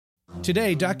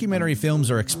Today, documentary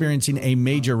films are experiencing a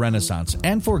major renaissance,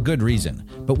 and for good reason.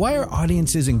 But why are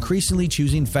audiences increasingly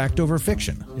choosing fact over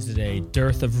fiction? Is it a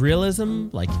dearth of realism,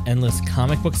 like endless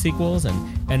comic book sequels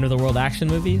and end-of-the-world action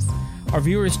movies? Are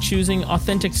viewers choosing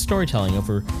authentic storytelling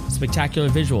over spectacular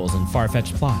visuals and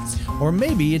far-fetched plots? Or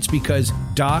maybe it's because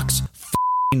docs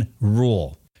f***ing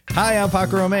rule. Hi, I'm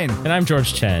Paco Romain. And I'm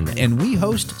George Chen. And we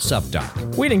host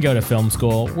SupDoc. We didn't go to film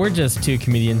school. We're just two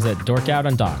comedians that dork out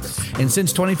on docs. And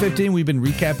since 2015, we've been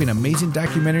recapping amazing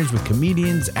documentaries with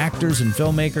comedians, actors, and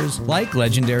filmmakers like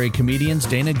legendary comedians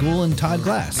Dana Gould and Todd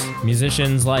Glass.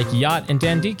 Musicians like Yacht and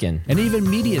Dan Deacon. And even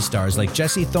media stars like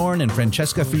Jesse Thorne and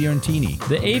Francesca Fiorentini.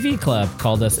 The AV Club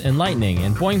called us enlightening,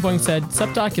 and Boing Boing said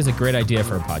SupDoc is a great idea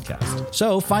for a podcast.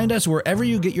 So find us wherever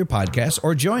you get your podcasts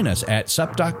or join us at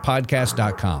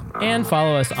supdocpodcast.com. And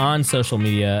follow us on social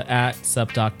media at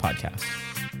SupDoc Podcast.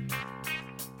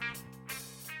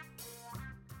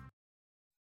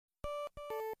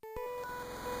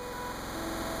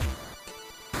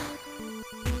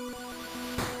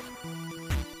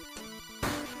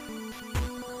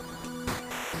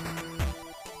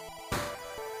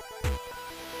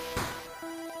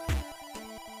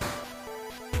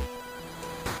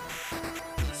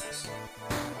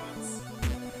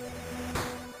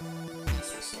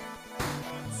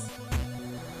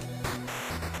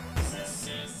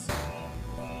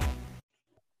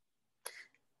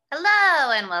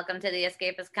 Hello, and welcome to the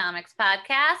Escapist Comics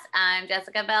Podcast. I'm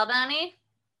Jessica Balboni.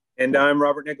 And I'm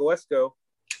Robert Nicolesco.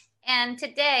 And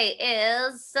today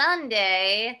is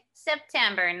Sunday,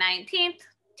 September 19th,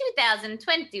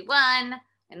 2021.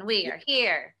 And we are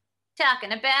here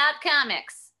talking about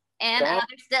comics and other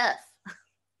stuff.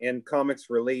 And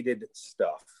comics-related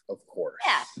stuff, of course.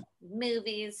 Yeah,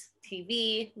 movies,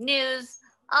 TV, news,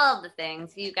 all the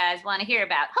things you guys want to hear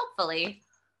about, hopefully,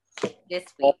 this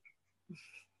week.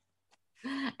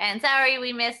 And sorry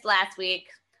we missed last week.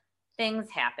 Things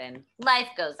happen. Life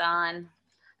goes on.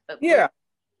 But yeah,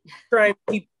 try and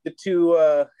keep the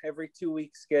two every 2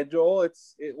 week schedule.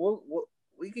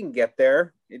 We can get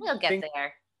there. We'll get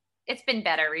there. It's been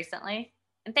better recently.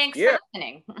 And thanks for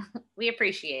listening. We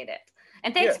appreciate it.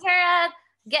 And thanks for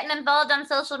getting involved on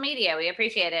social media. We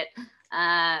appreciate it.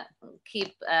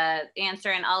 Keep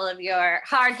answering all of your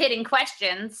hard-hitting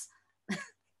questions.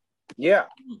 Yeah.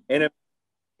 And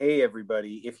hey,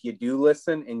 everybody, if you do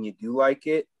listen and you do like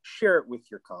it, share it with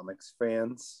your comics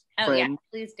fans. Oh, friends. yeah,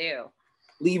 please do.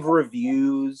 Leave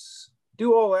reviews.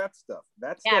 Do all that stuff.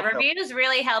 Reviews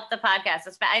really help the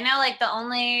podcast. I know, I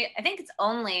think it's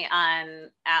only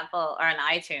on Apple or on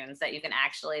iTunes that you can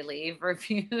actually leave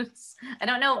reviews. I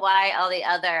don't know why all the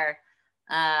other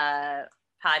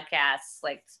podcasts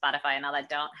like Spotify and all that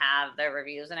don't have their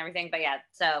reviews and everything. But yeah,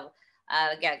 so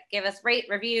give us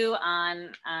review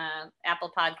on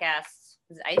Apple Podcasts.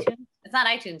 Is it iTunes? It's not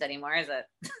iTunes anymore, is it?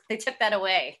 They took that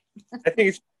away. I think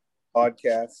it's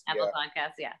podcast. Apple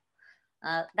Podcasts, yeah.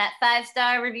 That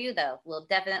 5-star review, though, will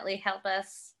definitely help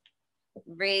us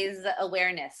raise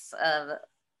awareness of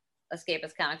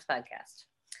Escapist Comics Podcast.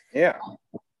 Yeah.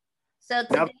 So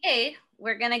today,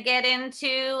 we're going to get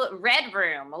into Red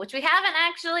Room, which we haven't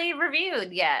actually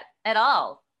reviewed yet at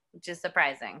all, which is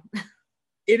surprising.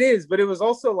 It is, but it was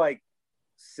also like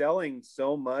selling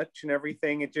so much and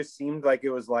everything. It just seemed like it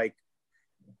was like,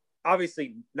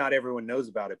 obviously not everyone knows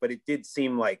about it, but it did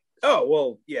seem like, oh,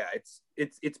 well, yeah,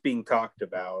 it's being talked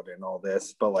about and all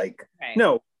this, but like,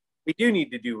 No, we do need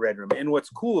to do Red Room. And what's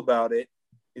cool about it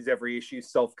is every issue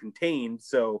is self-contained.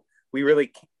 So we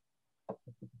really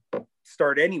can't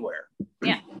start anywhere.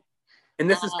 Yeah. And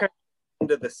this is kind of the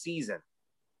end of the season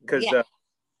because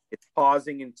it's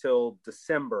pausing until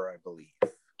December, I believe.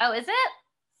 Oh, is it?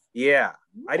 Yeah.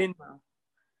 I didn't,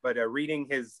 but reading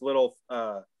his little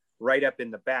write-up in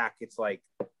the back, it's like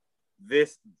the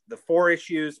 4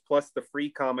 issues plus the free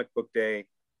comic book day,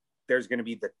 there's going to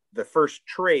be the first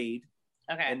trade.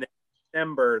 Okay. And then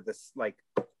December, this like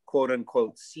quote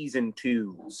unquote season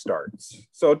 2 starts.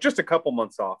 So just a couple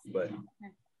months off, but.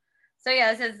 So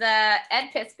yeah, this is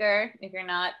Ed Piskor, if you're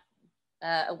not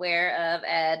aware of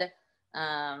Ed.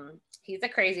 He's a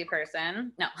crazy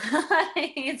person. No,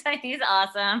 he's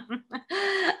awesome.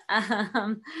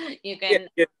 You can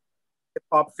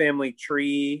Pop Family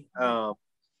Tree,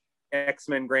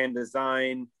 X-Men Grand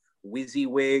Design,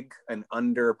 WYSIWYG, an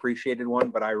underappreciated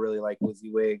one, but I really like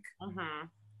WYSIWYG. Mm-hmm.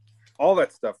 All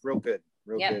that stuff, real good.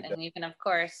 Real good. And you can of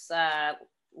course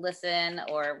listen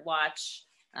or watch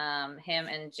him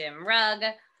and Jim Rugg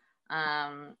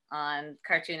on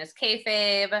Cartoonist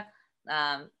Kayfabe.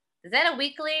 Is that a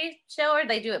weekly show or do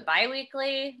they do it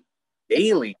bi-weekly?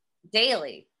 Daily.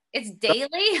 Daily. It's daily?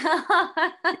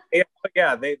 They have But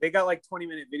yeah, they got like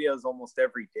 20-minute videos almost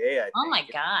every day. I think. Oh my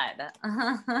God.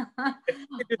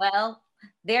 Well,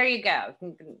 there you go.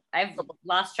 I've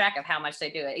lost track of how much they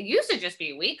do it. It used to just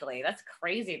be weekly. That's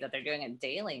crazy that they're doing it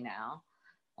daily now.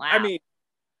 Wow. I mean,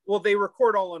 well, they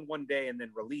record all in one day and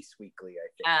then release weekly, I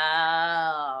think.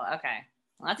 Oh, okay.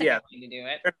 Well, that's a good way to do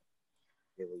it.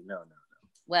 No.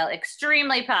 Well,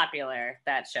 extremely popular,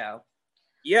 that show.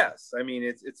 Yes, I mean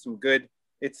it's some good.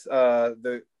 It's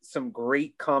some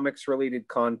great comics related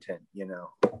content.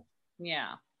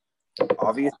 Yeah.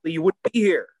 Obviously, you wouldn't be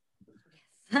here.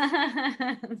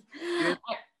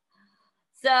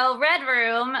 So Red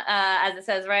Room, as it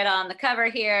says right on the cover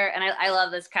here, and I love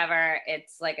this cover.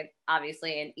 It's like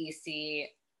obviously an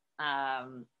EC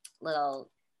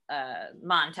little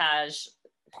montage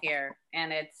here,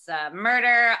 and it's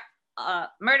murder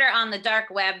on the dark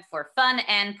web for fun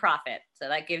and profit. So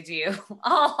that gives you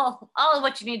all of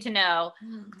what you need to know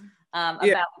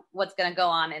about what's going to go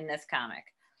on in this comic.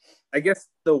 I guess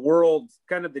the world,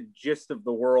 kind of the gist of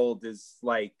the world is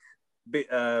like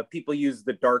people use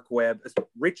the dark web.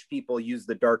 Rich people use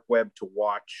the dark web to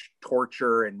watch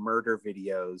torture and murder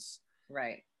videos.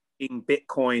 Right. In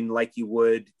Bitcoin, like you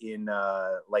would in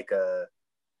like a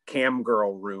cam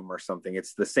girl room or something.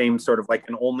 It's the same sort of like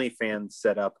an OnlyFans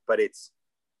setup, but it's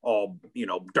all,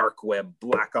 dark web,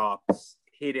 black ops,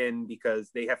 hidden, because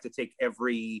they have to take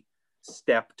every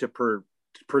step to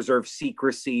preserve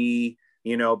secrecy,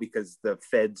 because the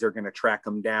feds are going to track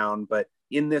them down. But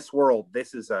in this world,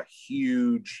 this is a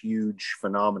huge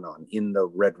phenomenon in the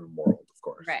Red Room world, of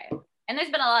course. Right. And there's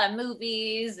been a lot of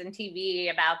movies and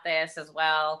TV about this as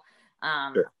well.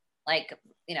 Sure. Like,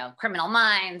 Criminal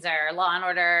Minds or Law and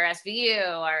Order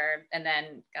SVU, and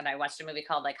then I watched a movie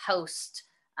called like Host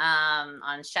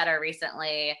on Shudder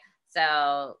recently.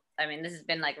 So, I mean, this has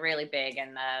been like really big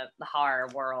in the horror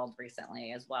world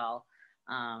recently as well.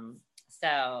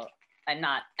 So I'm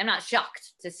not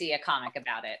shocked to see a comic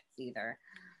about it either.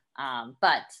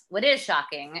 But what is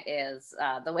shocking is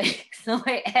the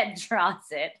way Ed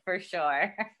draws it, for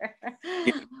sure.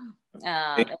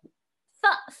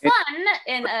 Fun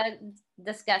in a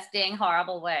disgusting,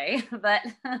 horrible way, but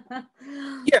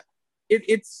yeah,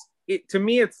 it's to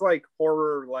me, it's like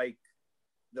horror, like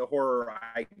the horror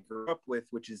I grew up with,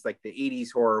 which is like the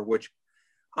 80s horror, which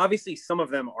obviously some of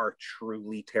them are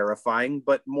truly terrifying,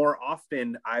 but more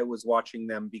often I was watching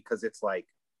them because it's like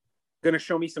going to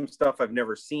show me some stuff I've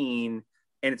never seen,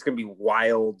 and it's going to be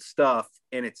wild stuff,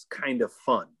 and it's kind of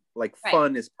fun. Like right.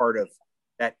 Fun is part of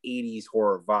that 80s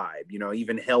horror vibe,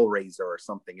 even Hellraiser or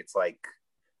something. It's like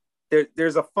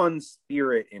there's a fun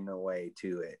spirit in a way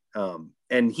to it.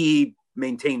 And he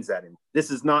maintains that.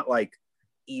 This is not like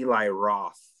Eli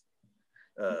Roth.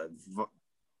 It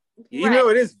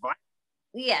is violent.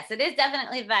 Yes, it is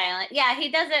definitely violent. Yeah,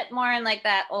 he does it more in like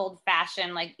that old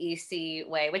fashioned like EC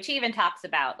way, which he even talks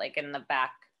about like in the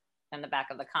back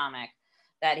of the comic,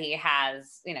 that he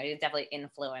has, he's definitely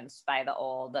influenced by the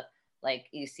old like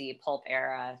EC pulp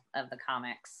era of the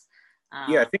comics.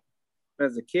 I think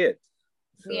as a kid.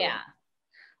 So. Yeah.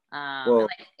 Well,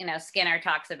 like, Skinner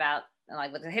talks about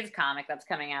like with his comic that's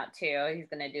coming out too. He's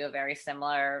going to do a very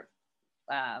similar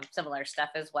stuff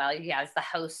as well. He has the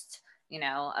host,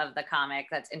 of the comic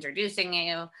that's introducing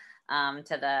you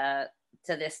to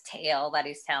this tale that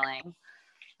he's telling.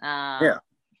 Yeah.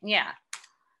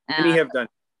 And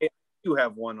you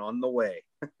have one on the way.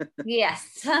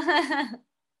 Yes.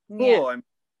 Cool. Yeah. I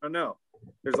don't know.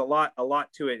 There's a lot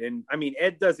to it, and I mean,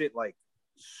 Ed does it like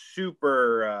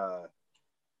super.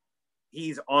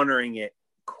 He's honoring it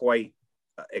quite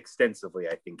extensively,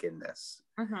 I think, in this.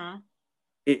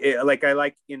 Like I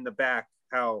like in the back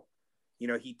how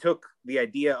he took the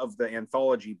idea of the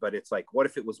anthology, but it's like, what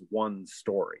if it was one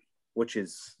story, which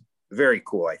is very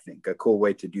cool. I think a cool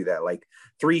way to do that. Like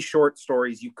 3 short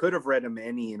stories, you could have read them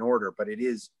any in order, but it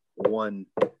is one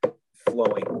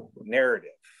flowing narrative.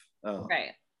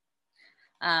 Right.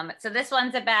 So this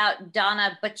one's about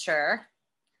Donna Butcher.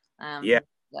 We're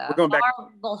going back.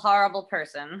 Horrible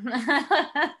person.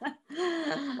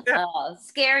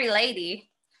 Scary lady.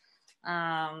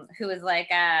 Who is like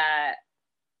a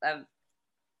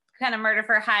kind of murder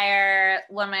for hire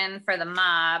woman for the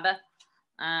mob,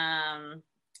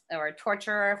 or a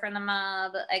torturer for the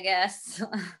mob, I guess.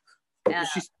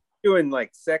 She's doing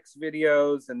like sex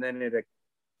videos, and then it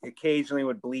occasionally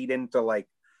would bleed into like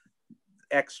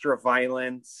extra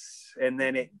violence, and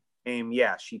then it came,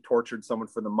 she tortured someone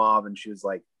for the mob, and she was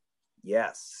like,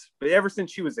 yes. But ever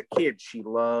since she was a kid, she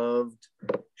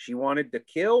wanted to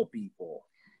kill people.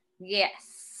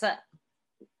 Yes.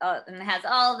 And has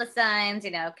all the signs,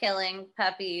 killing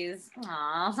puppies.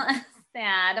 Aww.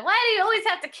 sad. Why do you always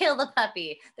have to kill the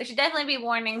puppy? There should definitely be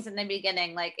warnings in the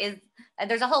beginning. Like,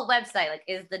 there's a whole website, like,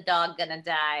 is the dog gonna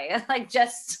die? Like,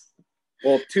 just.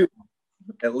 Well, 2,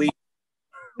 at least.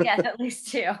 Yeah, at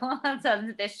least 2.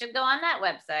 So this should go on that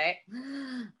website.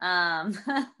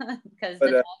 Because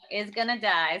the dog is gonna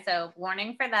die. So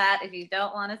warning for that. If you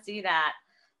don't want to see that,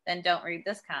 then don't read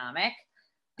this comic.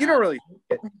 You don't really,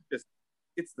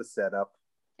 it's the setup.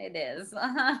 It is.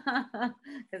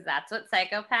 Because that's what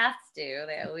psychopaths do.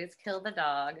 They always kill the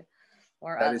dog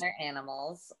or other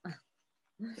animals.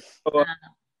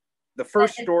 The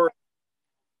first story,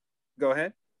 go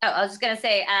ahead. Oh, I was just going to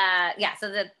say, so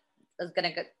I was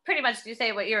going to pretty much you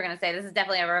say what you were going to say. This is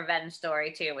definitely a revenge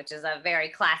story too, which is a very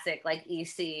classic like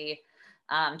EC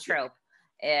trope.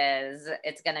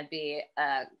 It's going to be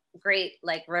a great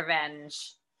like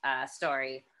revenge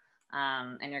story.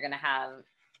 And you're going to have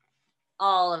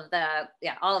all of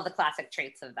the classic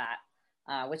traits of that,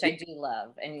 which I do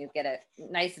love. And you get it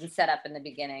nice and set up in the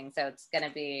beginning. So it's going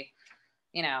to be,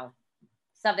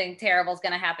 something terrible is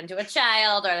going to happen to a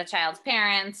child or the child's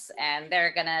parents, and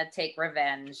they're going to take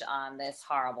revenge on this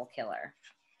horrible killer.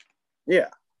 Yeah.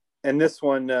 And this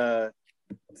one, the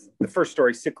first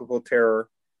story, Cyclical Terror,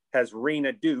 has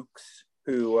Raina Dukes,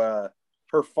 who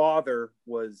her father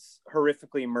was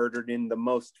horrifically murdered in the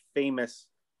most famous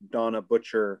Donna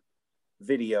Butcher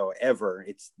video ever.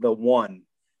 It's The One.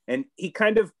 And he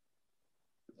kind of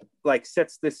like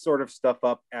sets this sort of stuff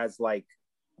up as like,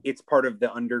 it's part of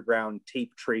the underground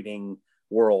tape trading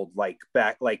world, like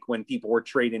back like when people were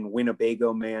trading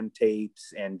Winnebago Man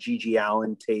tapes and Gigi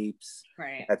Allen tapes,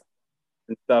 right,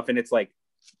 and stuff. And it's like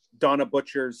Donna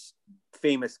Butcher's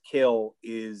famous kill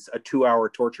is a 2-hour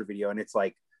torture video, and it's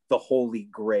like the holy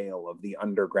grail of the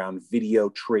underground video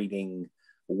trading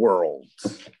world.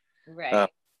 Right.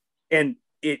 And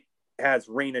it has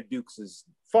Raina Dukes'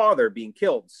 father being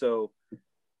killed, so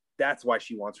that's why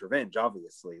she wants revenge,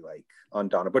 obviously, like on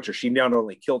Donna Butcher. She not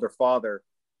only killed her father,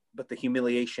 but the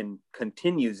humiliation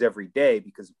continues every day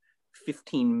because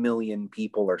 15 million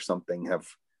people or something have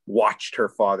watched her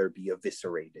father be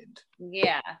eviscerated.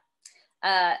 Yeah.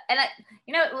 My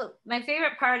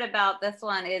favorite part about this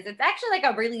one is it's actually like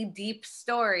a really deep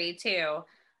story too.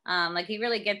 Like he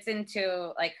really gets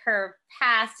into like her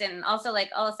past and also like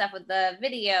all the stuff with the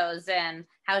videos and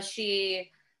how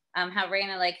she, how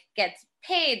Raina like gets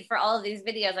paid for all of these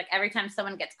videos. Like every time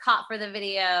someone gets caught for the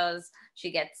videos,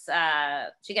 she gets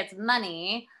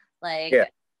money like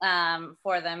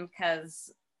for them,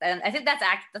 because and I think that's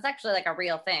actually like a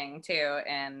real thing too.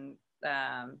 And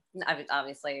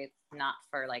obviously not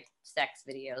for like sex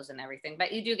videos and everything,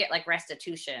 but you do get like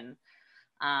restitution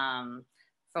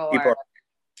for people for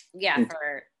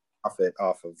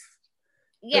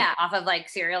off of like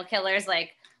serial killers,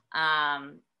 like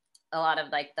a lot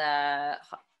of like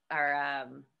our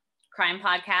crime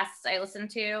podcasts I listen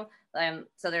to.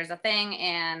 So there's a thing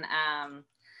in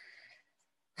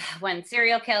when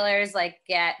serial killers like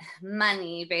get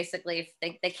money, basically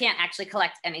they can't actually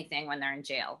collect anything when they're in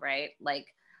jail, right? Like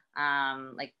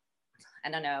I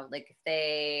don't know, like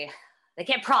they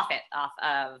can't profit off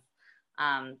of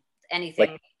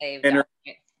anything like they've done.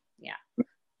 Yeah.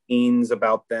 Scenes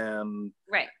about them.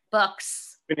 Right.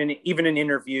 Books. Even an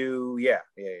interview. Yeah.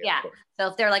 So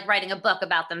if they're like writing a book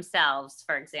about themselves,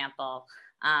 for example,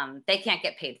 they can't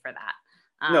get paid for that.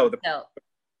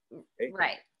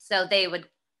 Right. So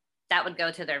that would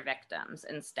go to their victims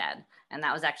instead. And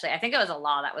that was actually, I think it was a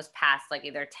law that was passed like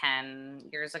either 10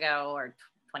 years ago or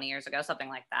 20 years ago, something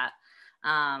like that.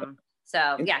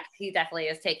 So yeah, he definitely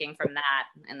is taking from that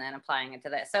and then applying it to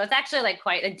this. So it's actually like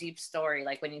quite a deep story,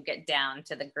 like when you get down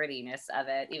to the grittiness of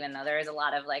it, even though there is a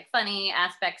lot of like funny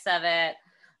aspects of it.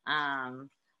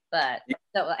 But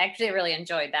so I actually really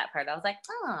enjoyed that part. I was like,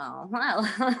 oh,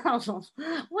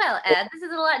 well, Ed, this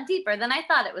is a lot deeper than I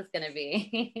thought it was going to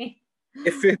be.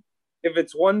 If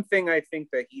it's one thing I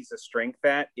think that he's a strength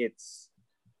at, it's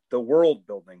the world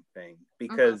building thing,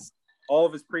 because all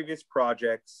of his previous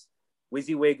projects,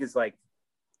 WYSIWYG is like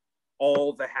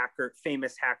all the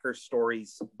famous hacker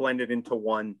stories blended into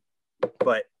one,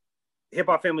 but Hip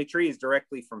Hop Family Tree is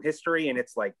directly from history, and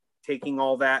it's like taking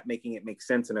all that, making it make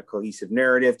sense in a cohesive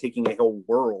narrative, taking a whole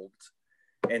world.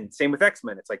 And same with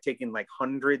X-Men. It's like taking like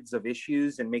hundreds of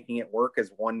issues and making it work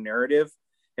as one narrative.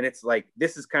 And it's like,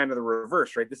 this is kind of the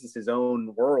reverse, right? This is his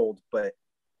own world, but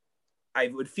I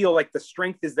would feel like the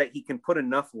strength is that he can put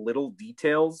enough little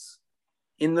details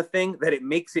in the thing that it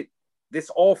makes it, this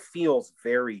all feels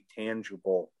very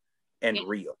tangible and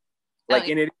real. Like,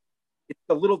 and it's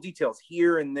the little details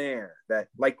here and there that,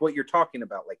 like what you're talking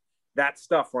about, like that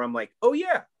stuff where I'm like, oh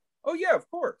yeah,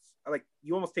 of course. Like,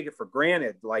 you almost take it for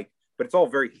granted. Like but it's all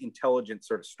very intelligent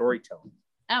sort of storytelling.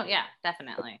 Oh yeah,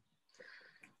 definitely.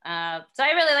 So I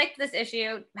really liked this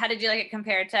issue. How did you like it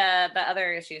compared to the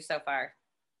other issues so far?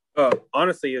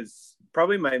 Honestly, is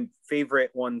probably my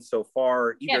favorite one so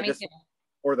far. Either this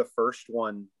or the first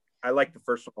one. I like the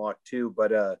first one a lot too,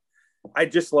 but I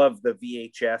just love the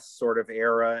VHS sort of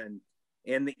era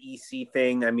and the EC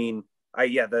thing. I mean,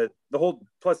 the whole,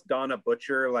 plus Donna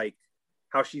Butcher, like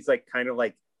how she's like kind of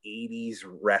like 80s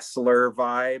wrestler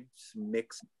vibes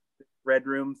mixed Red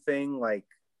Room thing, like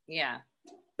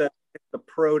the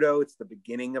proto, it's the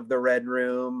beginning of the Red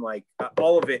Room, like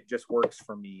all of it just works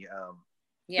for me.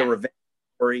 The revenge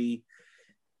story,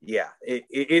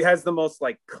 it has the most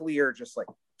like clear, just like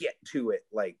get to it,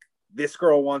 like this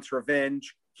girl wants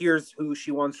revenge, here's who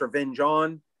she wants revenge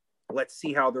on, let's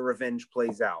see how the revenge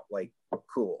plays out. Like,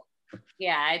 cool.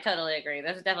 Yeah, I totally agree.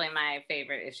 This is definitely my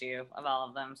favorite issue of all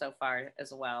of them so far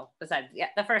as well. Besides,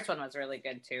 the first one was really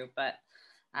good too, but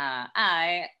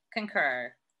I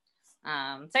concur.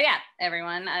 So yeah,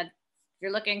 everyone, if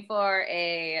you're looking for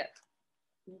a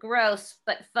gross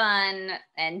but fun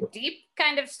and deep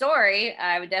kind of story,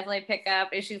 I would definitely pick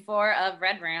up issue 4 of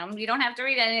Red Room. You don't have to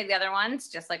read any of the other ones,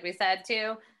 just like we said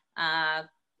too,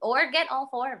 or get all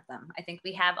 4 of them. I think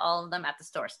we have all of them at the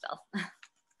store still.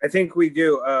 I think we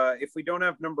do. If we don't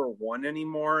have number 1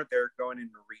 anymore, they're going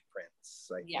into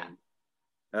reprints.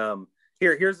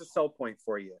 Here's a sell point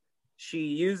for you. She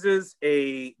uses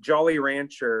a Jolly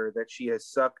Rancher that she has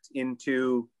sucked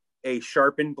into a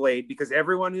sharpened blade, because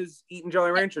everyone who's eaten Jolly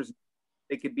Ranchers,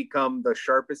 they could become the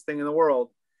sharpest thing in the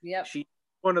world. Yep. She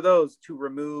one of those to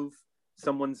remove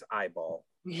someone's eyeball.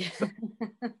 Yeah.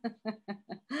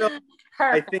 So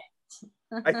I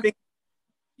think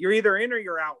you're either in or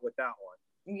you're out with that one.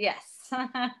 Yes.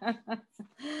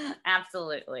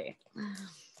 Absolutely.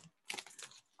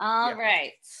 All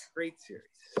right. Great series.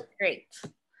 Great.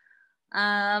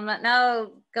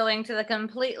 Now going to the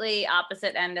completely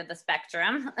opposite end of the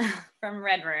spectrum from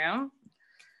Red Room,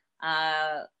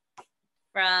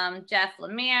 from Jeff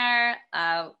Lemire,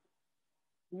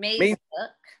 Maze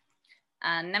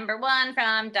Book, number 1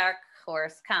 from Dark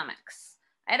Horse Comics.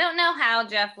 I don't know how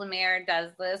Jeff Lemire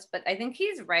does this, but I think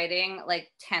he's writing like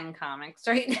 10 comics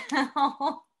right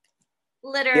now.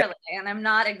 Literally, and I'm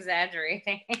not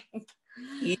exaggerating.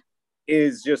 He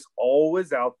is just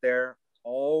always out there,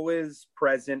 always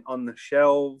present on the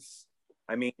shelves.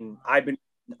 I mean, I've been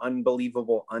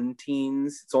Unbelievable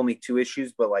Unteens. It's only 2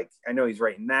 issues, but like I know he's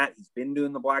writing that. He's been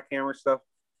doing the Black Hammer stuff.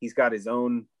 He's got his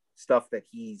own stuff that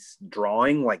he's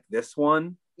drawing, like this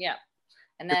one. Yeah.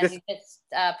 And then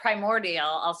Primordial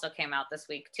also came out this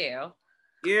week too.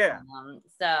 Yeah.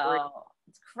 So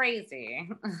it's crazy.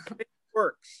 It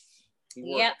works.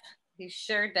 Yep, he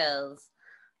sure does.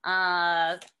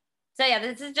 So yeah,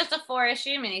 this is just a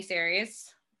 4-issue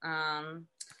miniseries. And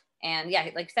yeah,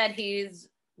 like I said, he's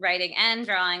writing and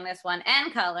drawing this one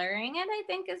and coloring it, I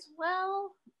think, as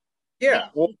well. Yeah.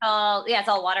 It's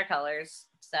all watercolors.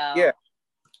 So yeah.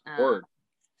 Cool.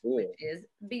 Which is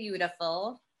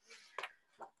beautiful.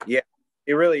 Yeah,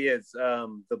 it really is.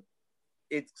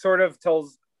 It sort of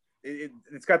tells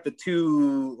it's got the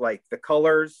 2, like the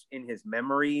colors in his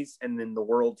memories and then the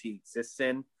world he exists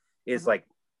in is like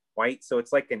white, so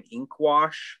it's like an ink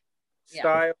wash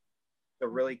style. The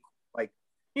really, like,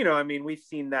 you know, I mean, we've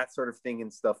seen that sort of thing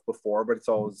and stuff before, but it's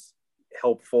always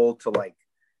helpful to like,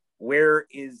 where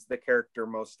is the character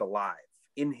most alive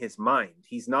in his mind?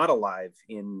 He's not alive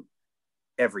in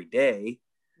every day,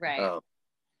 right?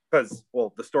 Because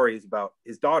the story is about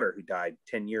his daughter who died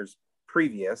 10 years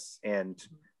previous, and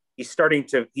he's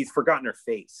forgotten her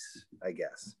face, I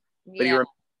guess, but he remembers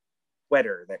the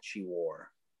sweater that she wore.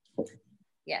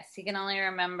 Yes, he can only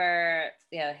remember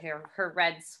her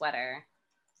red sweater.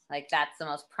 Like, that's the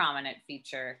most prominent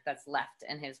feature that's left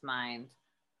in his mind.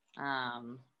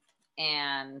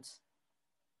 And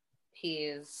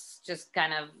he's just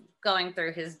kind of going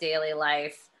through his daily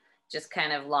life, just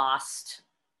kind of lost.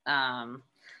 And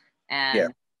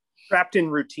trapped in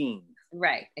routine.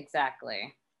 Right,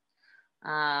 exactly.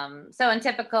 So in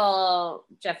typical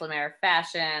Jeff Lemire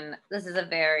fashion, this is a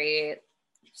very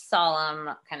solemn,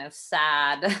 kind of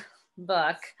sad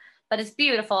book, but it's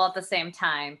beautiful at the same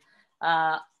time.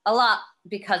 A lot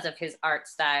because of his art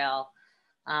style.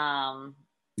 And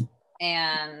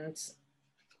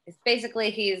it's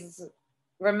basically he's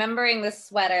remembering the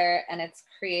sweater, and it's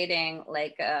creating,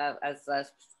 like, as the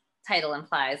title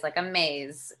implies, like a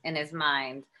maze in his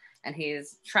mind, and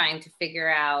he's trying to figure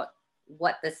out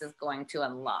what this is going to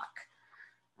unlock.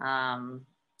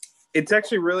 It's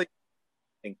actually really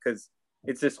interesting because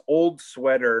it's this old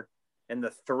sweater and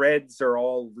the threads are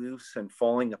all loose and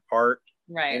falling apart.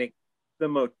 Right. And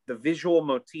the visual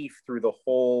motif through the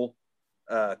whole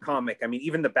comic. I mean,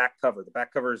 even the back cover. The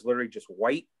back cover is literally just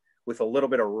white with a little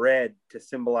bit of red to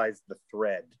symbolize the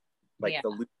thread, like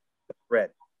the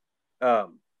thread.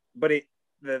 But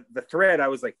the thread, I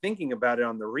was like thinking about it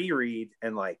on the reread,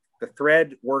 and like the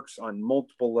thread works on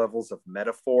multiple levels of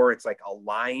metaphor. It's like a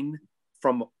line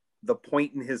from the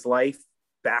point in his life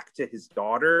back to his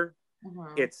daughter.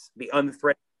 Mm-hmm. It's the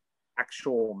unthreaded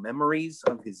actual memories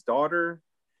of his daughter,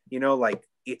 you know, like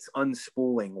it's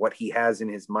unspooling what he has in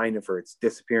his mind of her. It's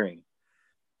disappearing.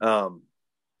 And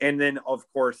then of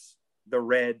course the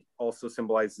red also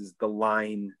symbolizes the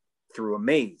line through a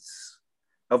maze,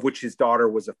 of which his daughter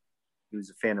was a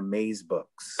fan of maze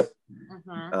books.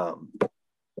 Mm-hmm.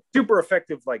 Super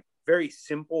effective, like very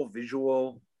simple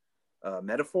visual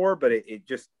metaphor, but it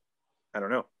just, I don't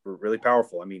know, really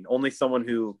powerful. I mean, only someone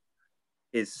who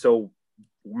is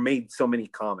made so many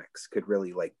comics could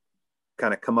really like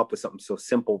kind of come up with something so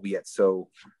simple yet so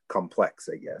complex,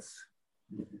 I guess.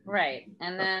 Right.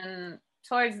 And then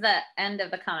towards the end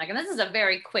of the comic, and this is a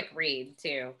very quick read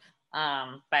too,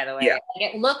 by the way. Yeah.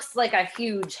 Like, it looks like a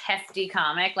huge hefty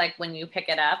comic like when you pick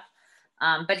it up,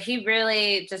 but he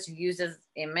really just uses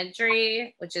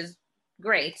imagery, which is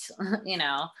great. You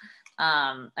know,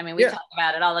 I mean, we talk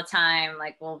about it all the time,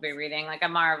 like we'll be reading like a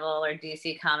Marvel or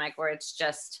DC comic where it's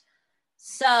just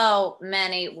so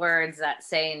many words that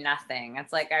say nothing.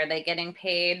 It's like, are they getting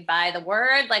paid by the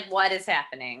word? Like, what is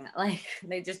happening? Like,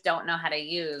 they just don't know how to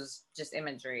use just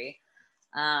imagery.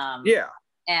 And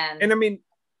I mean,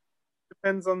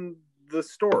 depends on the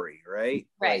story, right?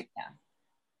 Right.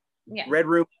 Like, Red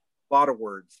Room, a lot of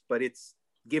words, but it's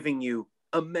giving you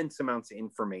immense amounts of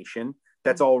information.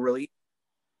 That's all really.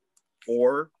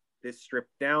 Or this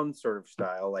stripped down sort of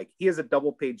style. Like he has a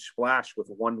double page splash with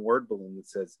one word balloon that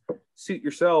says "suit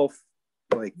yourself."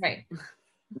 Like, right.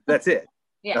 That's it.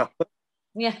 Yeah.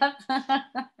 Yeah.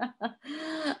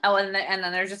 Oh, and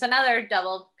then there's just another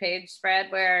double page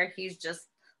spread where he's just,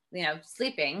 you know,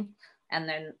 sleeping, and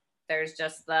then there's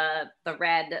just the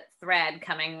red thread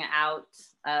coming out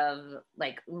of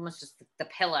like almost just the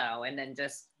pillow, and then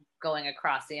just going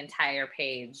across the entire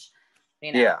page,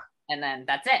 you know. Yeah. And then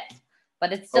that's it.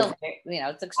 But it's still, you know,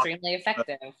 it's extremely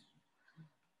effective.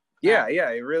 Yeah,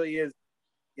 it really is.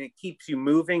 It keeps you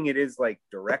moving. It is like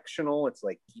directional. It's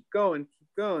like, keep going.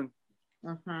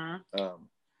 Mm-hmm.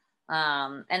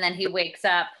 And then he wakes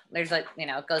up. There's like, you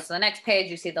know, it goes to the next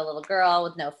page. You see the little girl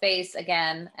with no face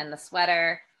again and the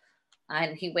sweater.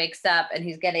 And he wakes up and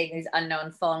he's getting these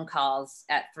unknown phone calls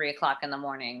at 3:00 in the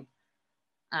morning.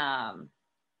 And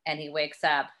he wakes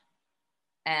up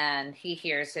and he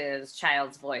hears his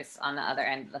child's voice on the other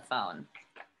end of the phone.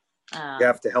 You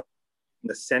have to help in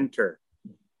the center,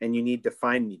 and you need to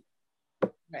find me.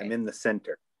 Right. I'm in the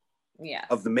center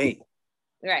of the maze.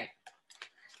 Right.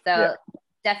 So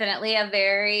definitely a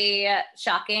very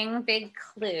shocking big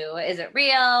clue. Is it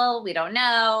real? We don't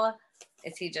know.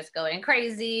 Is he just going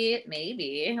crazy?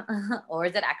 Maybe. Or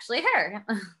is it actually her?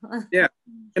 Yeah.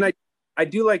 And I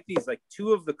do like these, like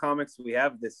two of the comics we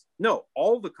have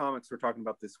all the comics we're talking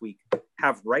about this week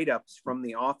have write-ups from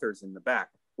the authors in the back,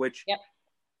 which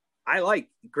I like.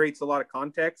 It creates a lot of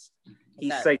context.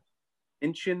 He cites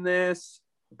Lynch in this,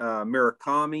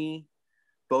 Murakami.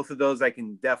 Both of those I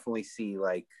can definitely see.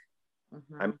 Like,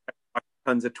 I'm watching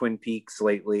tons of Twin Peaks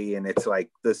lately, and it's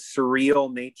like the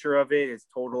surreal nature of it is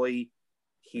totally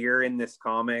here in this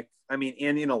comic. I mean,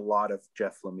 and in a lot of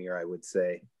Jeff Lemire, I would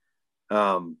say.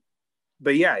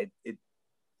 But yeah,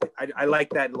 I like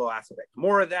that little aspect.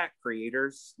 More of that,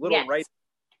 creators. Right.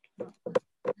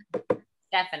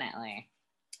 Definitely.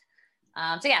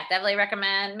 So yeah, definitely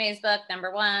recommend Maze Book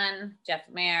 #1, Jeff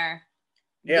Lemire.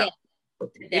 Yeah.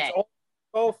 It's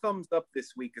all thumbs up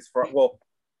this week as far, well,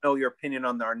 I know your opinion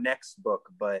on our next book,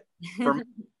 but for me,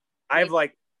 I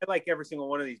like every single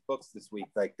one of these books this week.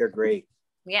 Like, they're great.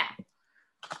 Yeah.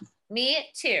 Me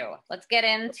too. Let's get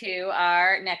into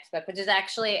our next book, which is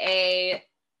actually a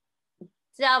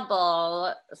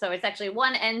double. So it's actually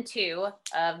 1 and 2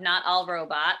 of Not All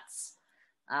Robots,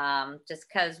 just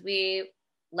because we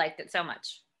liked it so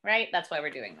much, right? That's why we're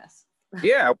doing this.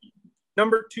 Yeah.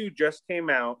 #2 just came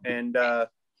out, and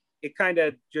it kind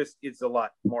of just is a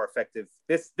lot more effective.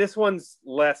 This one's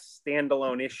less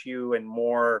standalone issue and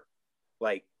more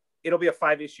like, it'll be a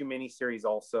 5-issue miniseries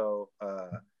also,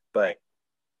 but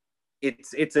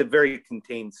it's a very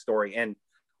contained story, and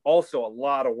also a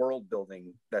lot of world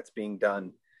building that's being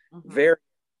done. Very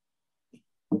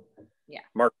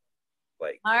Mark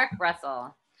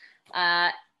Russell.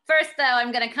 First though,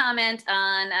 I'm going to comment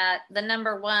on the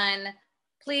 #1.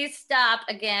 Please stop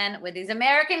again with these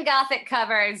American Gothic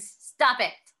covers. Stop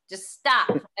it. Just stop,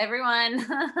 everyone.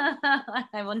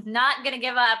 I'm not gonna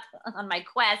give up on my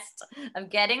quest of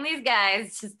getting these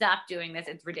guys to stop doing this.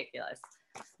 It's ridiculous.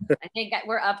 I think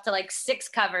we're up to like 6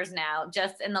 covers now,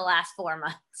 just in the last 4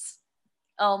 months.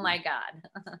 Oh my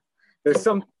God. There's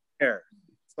something there.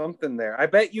 Something there. I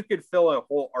bet you could fill a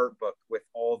whole art book with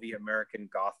all the American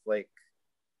Gothic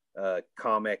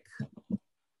comic.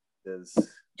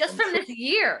 Just from this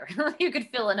year, you could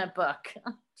fill in a book.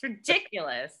 It's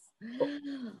ridiculous.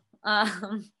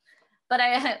 But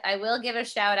I will give a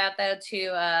shout out though to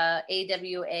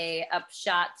AWA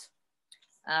Upshot.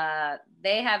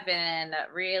 They have been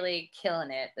really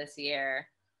killing it this year.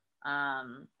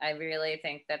 I really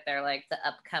think that they're like the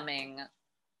upcoming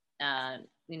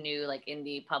new like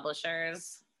indie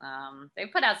publishers. They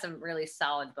put out some really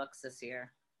solid books this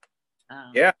year.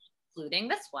 Including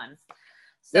this one.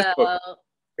 So this book,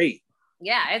 great.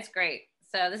 Yeah, it's great.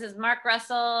 So this is Mark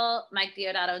Russell, Mike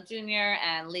Deodato Jr.,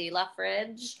 and Lee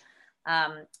Luffridge.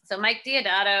 So Mike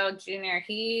Deodato Jr.,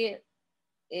 he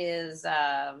is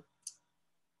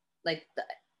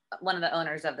one of the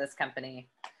owners of this company,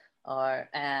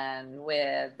 and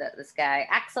with this guy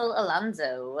Axel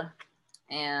Alonso,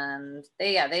 and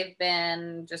they've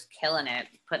been just killing it,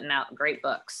 putting out great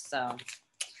books. So,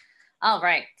 all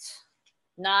right,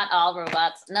 Not All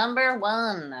Robots, number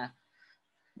 1.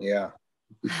 Yeah.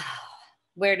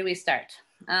 Where do we start?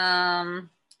 I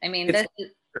mean, this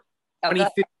is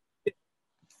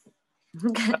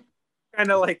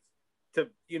kind of like to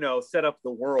set up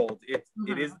the world. It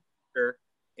is there,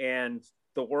 and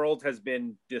the world has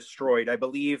been destroyed. I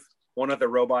believe one of the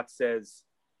robots says,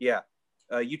 "Yeah,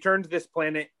 you turned this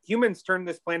planet. Humans turned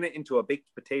this planet into a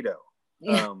baked potato."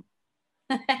 Yeah.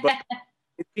 But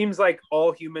it seems like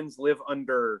all humans live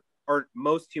under, or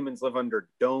most humans live under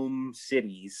dome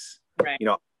cities. Right.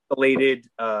 Isolated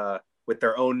with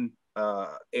their own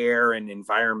air and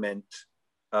environment.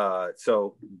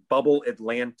 So Bubble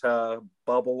Atlanta,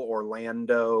 Bubble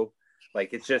Orlando,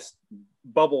 like it's just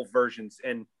bubble versions.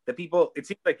 And the people, it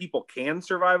seems like people can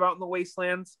survive out in the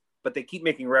wastelands, but they keep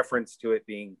making reference to it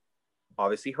being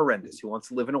obviously horrendous. Who wants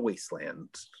to live in a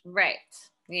wasteland? Right.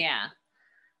 Yeah.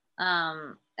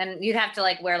 And you'd have to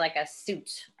like wear like a suit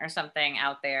or something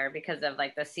out there because of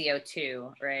like the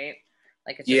CO2, right?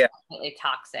 Like it's just completely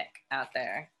toxic out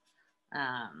there.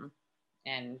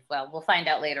 And well, we'll find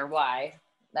out later why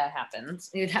that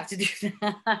happens. You'd have to do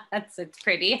that. It's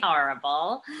pretty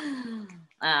horrible.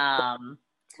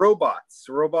 Robots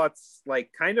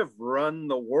like kind of run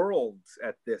the world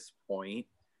at this point.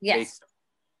 Yes. They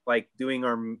like doing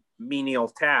our menial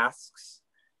tasks,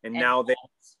 and now they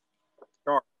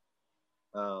start.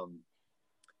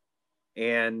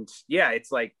 And yeah,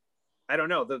 it's like, I don't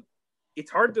know, it's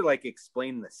hard to like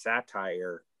explain the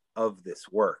satire of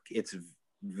this work. It's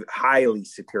highly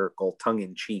satirical,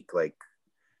 tongue-in-cheek, like.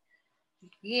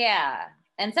 Yeah,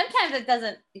 and sometimes it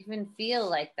doesn't even feel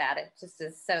like that. It just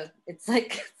is. So it's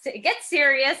like it gets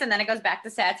serious and then it goes back to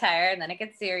satire and then it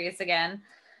gets serious again.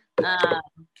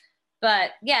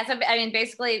 But yeah, so I mean,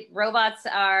 basically robots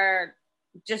are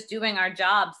just doing our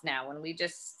jobs now when we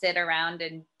just sit around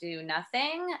and do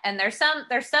nothing. And there's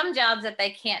some jobs that they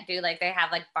can't do, like they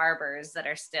have like barbers that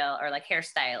are still, or like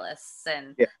hairstylists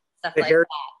and stuff like that.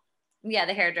 Yeah,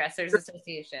 the Hairdressers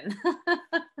Association.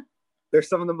 They're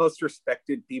some of the most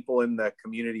respected people in the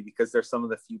community because they're some of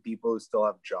the few people who still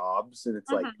have jobs, and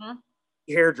it's like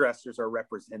hairdressers are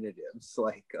representatives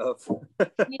like of.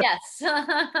 Yes.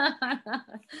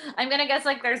 I'm gonna guess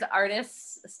like there's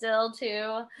artists still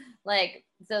too, like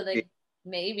so they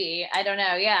maybe, I don't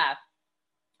know,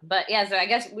 but so I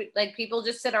guess like people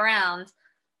just sit around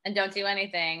and don't do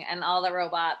anything, and all the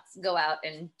robots go out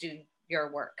and do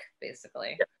your work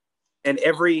basically. And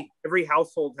every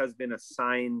household has been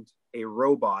assigned a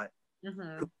robot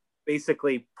who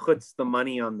basically puts the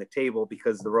money on the table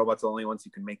because the robot's the only ones who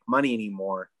can make money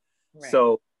anymore. Right.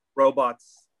 So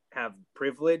robots have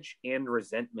privilege and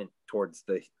resentment towards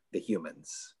the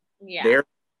humans. Yeah.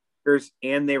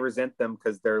 And they resent them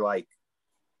because they're like,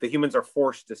 the humans are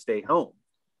forced to stay home.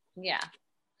 Yeah.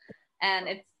 And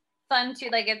it's fun too,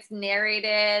 like it's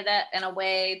narrated in a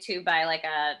way too by like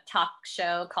a talk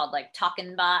show called like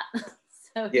Talkin' Bot.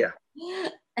 So,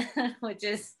 which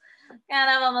is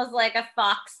kind of almost like a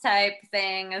Fox type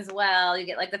thing as well. You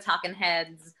get like the talking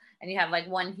heads and you have like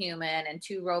one human and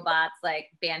 2 robots like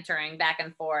bantering back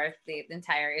and forth the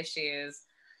entire issues.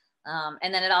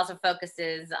 And then it also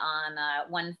focuses on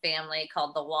one family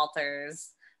called the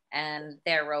Walters and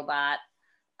their robot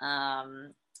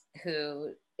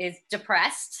who is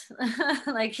depressed.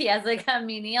 Like he has like a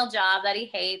menial job that he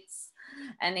hates.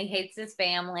 and he hates his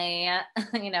family,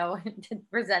 you know,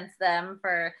 resents them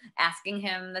for asking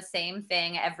him the same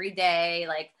thing every day,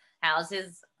 like how's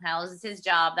his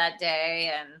job that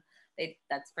day, and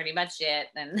that's pretty much it.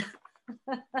 And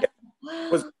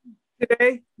was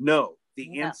today? No.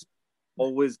 The answer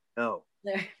always no.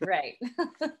 Right.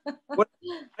 What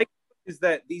I like is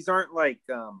that these aren't like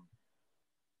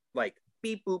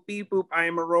beep boop, I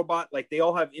am a robot. Like they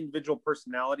all have individual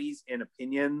personalities and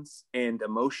opinions and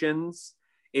emotions.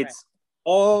 It's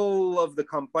all of the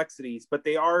complexities, but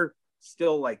they are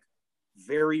still like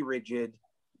very rigid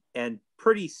and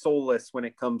pretty soulless when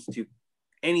it comes to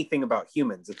anything about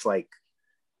humans. It's like,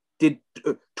 did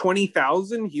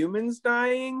 20,000 humans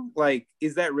dying? Like,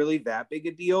 is that really that big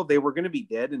a deal? They were going to be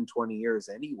dead in 20 years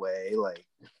anyway. Like,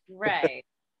 right.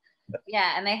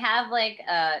 Yeah, and they have like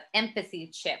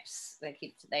empathy chips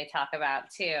they talk about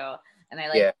too, and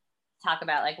they talk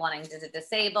about like wanting to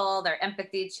disable their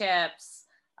empathy chips.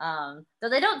 So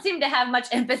they don't seem to have much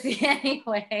empathy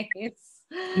anyways.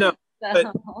 No,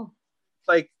 but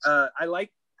like I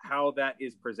like how that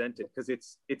is presented because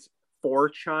it's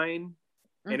 4chan,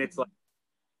 and it's like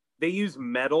they use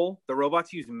metal. The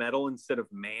robots use metal instead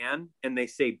of man, and they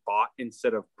say bot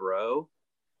instead of bro.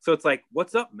 So it's like,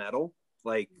 what's up, metal?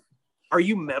 Like, are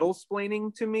you metal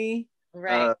splaining to me?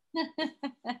 Right.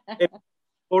 It's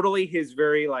totally his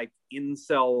very like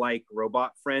incel like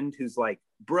robot friend who's like,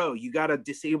 bro, you gotta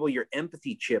disable your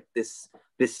empathy chip. This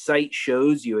site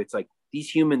shows you. It's like these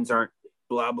humans aren't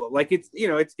blah blah. Like it's, you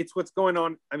know, it's what's going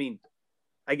on. I mean,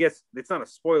 I guess it's not a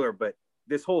spoiler, but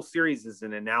this whole series is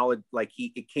an analogy. Like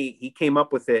he came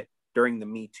up with it during the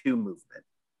Me Too movement.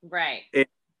 Right.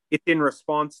 It's in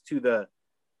response to the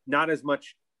not as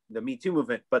much the Me Too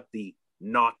movement, but the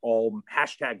not all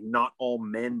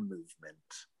men movement,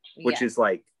 which is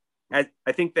like, I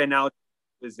think the analogy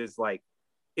is like,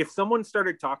 if someone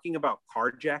started talking about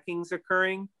carjackings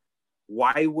occurring,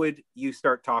 why would you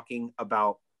start talking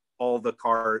about all the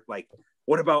like,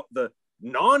 what about the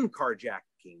non-carjackings?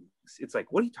 It's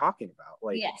like, what are you talking about?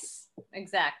 Like, yes,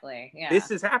 exactly. Yeah.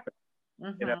 This is happening.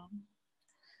 Mm-hmm. You know?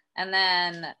 And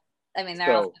then, I mean,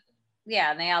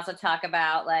 and they also talk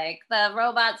about like the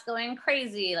robots going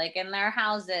crazy, like in their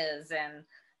houses, and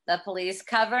the police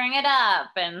covering it up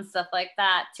and stuff like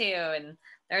that too. And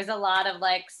there's a lot of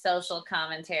like social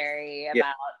commentary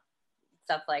about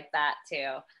stuff like that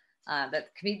too,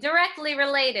 that can be directly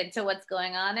related to what's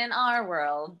going on in our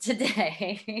world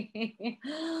today.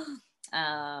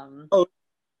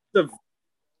 The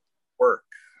work,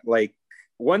 like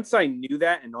once I knew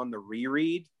that, and on the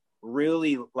reread,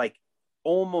 really like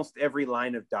almost every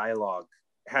line of dialogue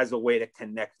has a way to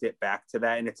connect it back to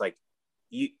that, and it's like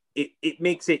it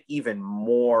makes it even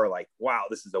more like, wow,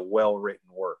 this is a well-written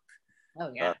work.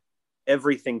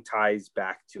 Everything ties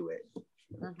back to it.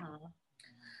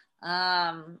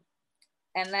 And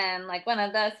then like one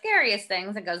of the scariest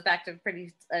things that goes back to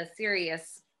pretty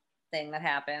serious thing that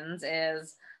happens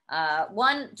is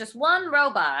one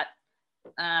robot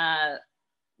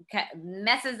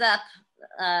messes up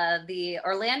the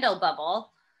Orlando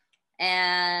bubble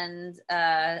and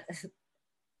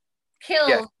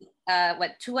kills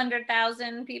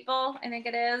 200,000 people, I think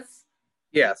it is.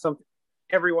 Yeah, something.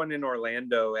 Everyone in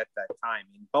Orlando at that time,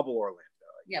 in Bubble Orlando.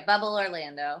 Yeah, Bubble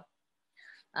Orlando.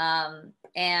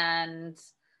 And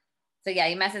so yeah,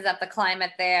 he messes up the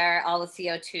climate there. All the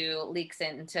CO2 leaks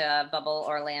into Bubble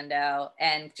Orlando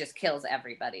and just kills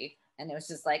everybody. And it was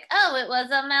just like, oh, it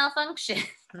was a malfunction.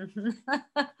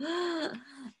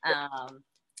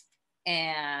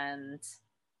 And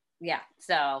yeah,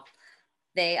 so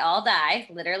they all die.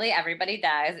 Literally everybody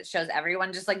dies. It shows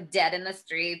everyone just like dead in the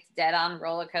streets, dead on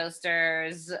roller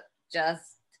coasters,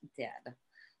 just dead.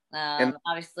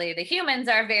 Obviously the humans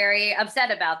are very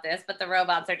upset about this, but the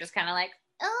robots are just kind of like,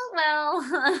 oh,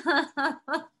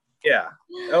 well. Yeah.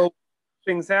 Oh,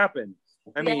 things happen.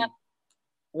 I mean,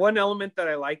 one element that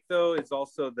I like though is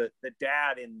also the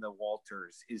dad in the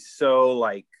Walters is so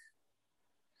like,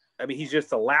 I mean, he's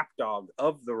just a lapdog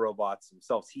of the robots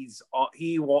themselves.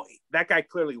 That guy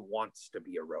clearly wants to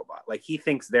be a robot. Like he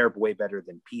thinks they're way better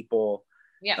than people.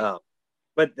 Yeah.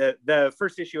 But the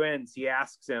first issue ends. He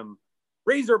asks him,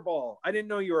 Razorball, I didn't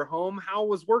know you were home. How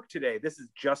was work today? This is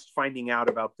just finding out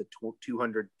about the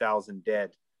 200,000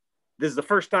 dead. This is the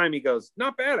first time he goes,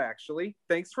 not bad actually.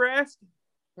 Thanks for asking.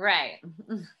 Right.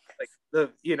 Like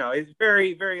it's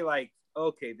very, very like,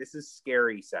 okay, this is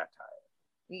scary satire.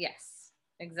 Yes.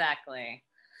 Exactly.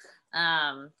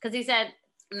 Because he said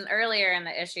earlier in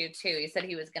the issue too, he said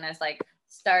he was gonna like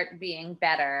start being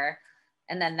better,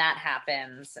 and then that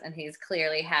happens, and he's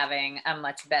clearly having a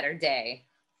much better day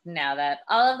now that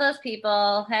all of those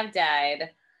people have died,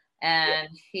 and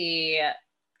he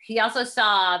also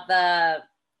saw the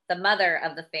mother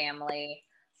of the family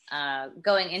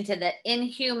going into the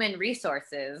inhuman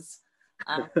resources.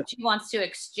 She wants to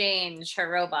exchange her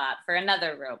robot for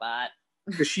another robot.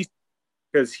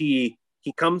 Because he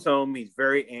comes home, he's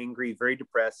very angry, very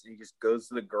depressed, and he just goes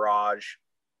to the garage,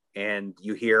 and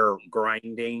you hear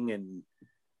grinding and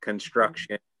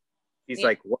construction. He's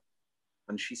like, what?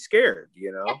 And she's scared,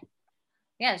 you know?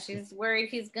 Yeah, she's worried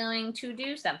he's going to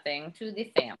do something to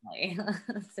the family,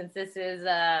 since this is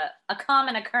a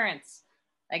common occurrence,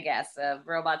 I guess, of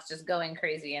robots just going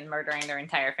crazy and murdering their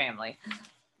entire family.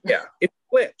 Yeah, it's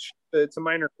a glitch. It's a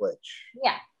minor glitch.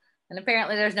 Yeah, and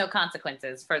apparently there's no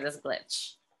consequences for this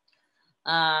glitch.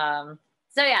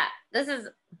 So yeah, this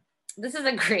is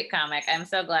a great comic. I'm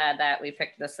so glad that we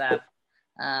picked this up.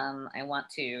 I want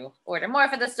to order more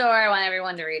for the store. I want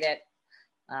everyone to read it.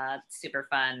 It's super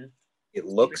fun. It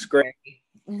looks great.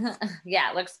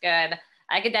 Yeah, it looks good.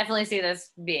 I could definitely see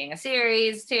this being a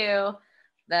series too.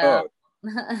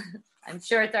 I'm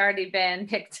sure it's already been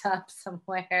picked up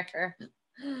somewhere.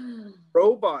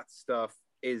 Robot stuff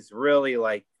is really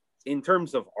like, in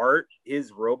terms of art,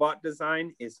 his robot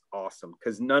design is awesome,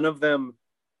 because none of them,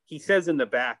 he says in the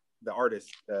back, the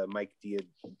artist, Mike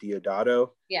Deodato,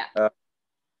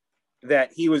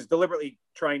 that he was deliberately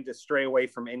trying to stray away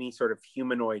from any sort of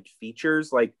humanoid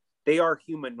features. Like, they are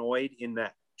humanoid in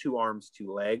that 2 arms,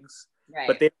 2 legs, right,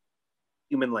 but they have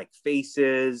human-like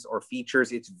faces or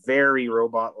features. It's very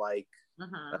robot-like.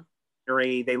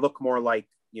 They look more like,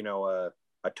 you know,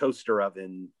 a toaster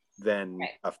oven than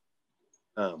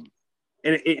and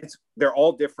they're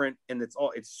all different, and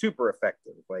it's super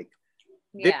effective. Like,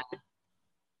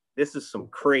 this is some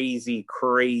crazy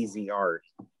art.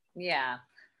 Yeah,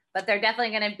 but they're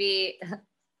definitely going to be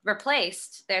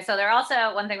replaced there. So they're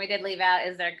also, one thing we did leave out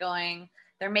is they're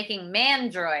making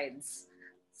man droids.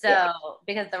 So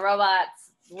because the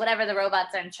robots, whatever the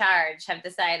robots are in charge, have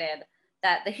decided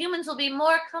that the humans will be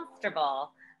more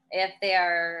comfortable if they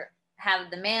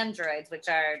have the man droids, which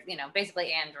are, you know,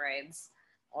 basically androids,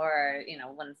 or, you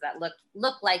know, ones that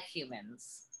look like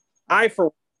humans. I,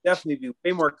 for definitely, be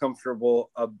way more comfortable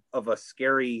of a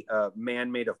scary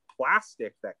man made of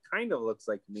plastic that kind of looks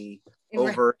like me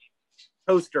over a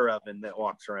toaster oven that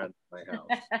walks around my house.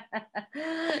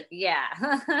 Yeah.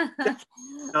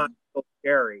 Not so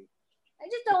scary. I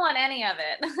just don't want any of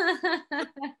it.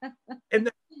 And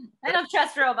I don't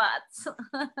trust robots.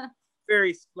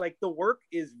 Very, like, the work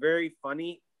is very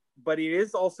funny, but it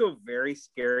is also very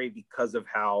scary because of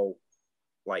how,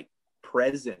 like,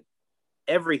 present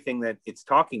everything that it's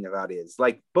talking about is.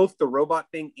 Like, both the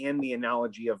robot thing and the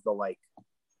analogy of the, like,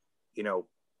 you know,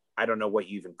 I don't know what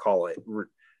you even call it,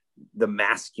 the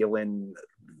masculine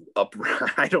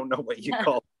I don't know what you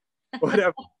call it,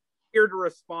 whatever weird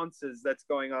responses that's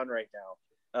going on right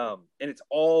now, and it's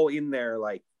all in there.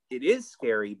 Like, it is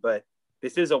scary, but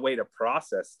this is a way to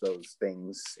process those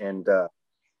things, and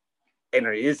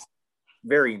it is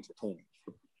very entertaining.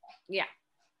 Yeah,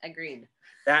 agreed.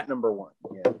 That number 1.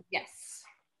 Yeah. Yes.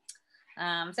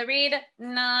 So read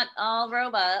Not All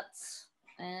Robots,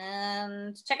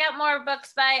 and check out more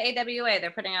books by AWA.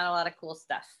 They're putting out a lot of cool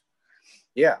stuff.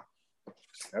 Yeah.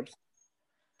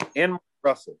 And Mark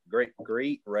Russell,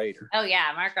 great writer. Oh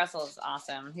yeah, Mark Russell is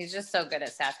awesome. He's just so good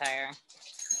at satire.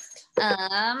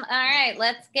 All right,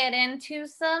 let's get into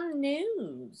some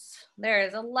news. There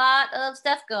is a lot of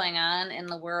stuff going on in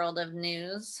the world of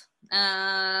news.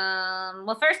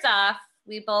 Well, first off,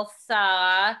 we both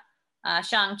saw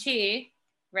Shang-Chi,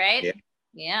 right?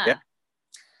 Yeah.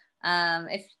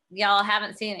 If y'all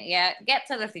haven't seen it yet, get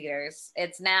to the theaters.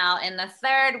 It's now in the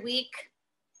 3rd week,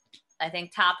 I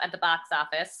think, top at the box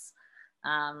office.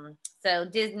 So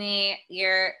Disney,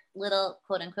 your little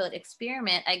quote unquote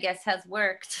experiment, I guess, has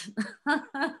worked.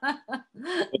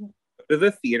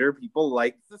 The theater, people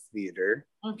like the theater.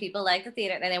 People like the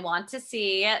theater, and they want to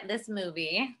see this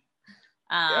movie.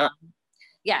 Yeah,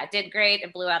 it did great.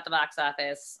 It blew out the box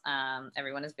office.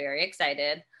 Everyone is very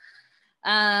excited.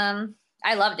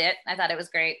 I loved it. I thought it was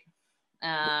great.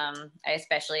 I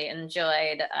especially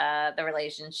enjoyed the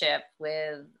relationship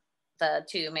with the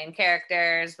 2 main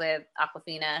characters, with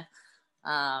Awkwafina,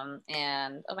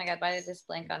 and oh my god, why did I just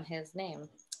blank on his name?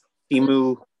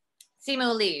 Simu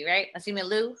Lee, right? Simu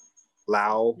Liu?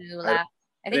 Lau.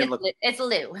 I think it's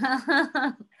Liu.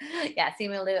 Yeah,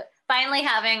 Simu Liu. Finally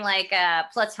having like a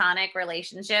platonic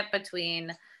relationship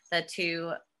between the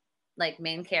 2 like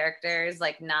main characters,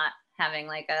 like not having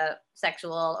like a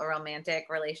sexual or romantic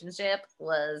relationship,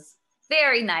 was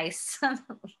very nice.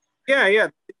 Yeah,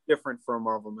 it's different for a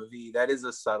Marvel movie. That is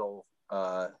a subtle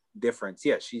difference.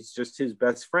 Yeah, she's just his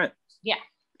best friend. Yeah,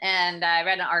 And I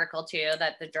read an article too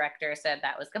that the director said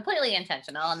that was completely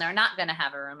intentional, and they're not going to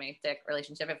have a romantic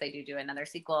relationship if they do another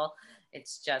sequel.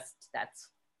 It's just that's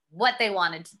what they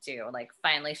wanted to do, like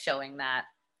finally showing that.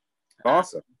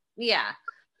 Awesome. Yeah.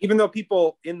 Even though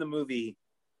people in the movie,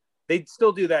 they'd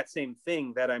still do that same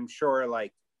thing that I'm sure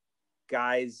like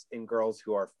guys and girls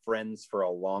who are friends for a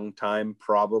long time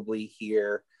probably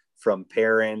hear from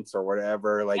parents or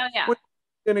whatever, like, when are you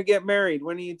gonna get married?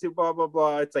 When are you two blah blah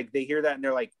blah? It's like they hear that and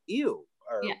they're like, ew,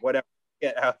 or whatever.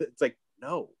 It's like,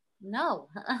 no,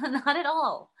 not at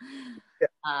all.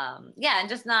 And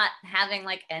just not having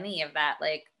like any of that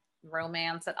like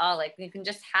romance at all. Like you can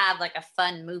just have like a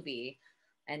fun movie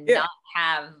and not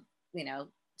have, you know,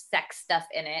 sex stuff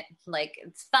in it. Like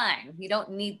it's fine, you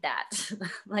don't need that.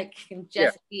 Like it can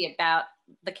just be about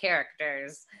the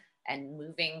characters and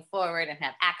moving forward and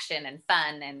have action and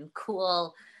fun and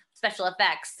cool special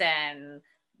effects and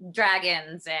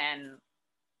dragons and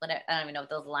what, I don't even know what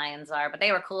those lions are, but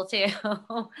they were cool too.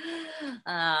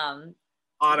 A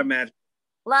lot of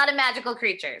magical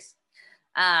creatures.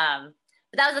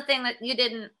 But that was the thing that you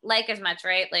didn't like as much,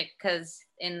 right? Like because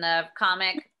in the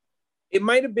comic, it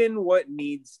might have been what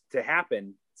needs to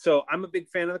happen. So I'm a big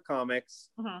fan of the comics.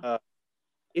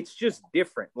 It's just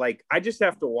different. Like I just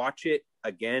have to watch it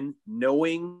again,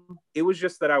 knowing it was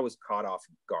just that I was caught off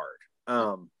guard.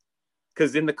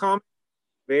 Because in the comic,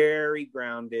 very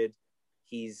grounded.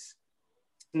 He's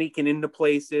sneaking into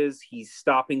places. He's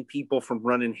stopping people from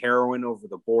running heroin over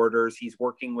the borders. He's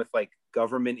working with like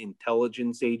government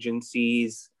intelligence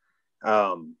agencies.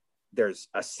 There's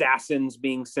assassins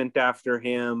being sent after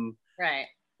him. Right.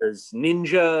 There's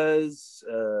ninjas,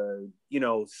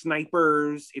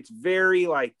 snipers. It's very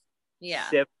like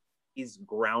 70s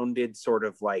grounded sort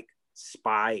of like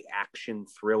spy action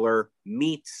thriller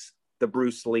meets the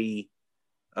Bruce Lee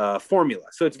formula.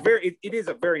 So it's it is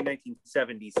a very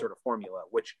 1970s sort of formula,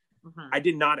 which I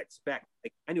did not expect.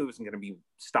 Like, I knew it wasn't going to be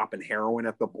stopping heroin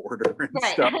at the border and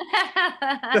stuff.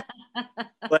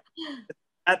 But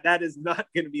that is not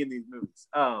going to be in these movies.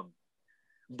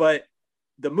 But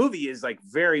the movie is like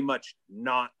very much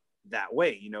not that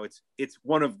way. You know, it's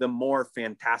one of the more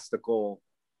fantastical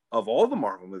of all the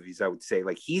Marvel movies, I would say.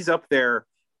 Like he's up there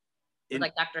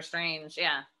like Doctor Strange,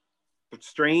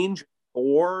 Strange,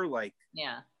 or like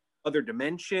other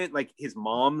dimension, like his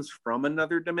mom's from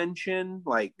another dimension,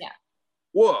 like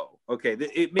whoa, okay,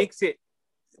 it makes it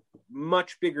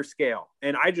much bigger scale,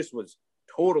 and I just was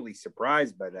totally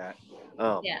surprised by that.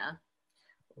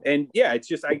 And it's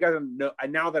just I gotta know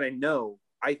now that I know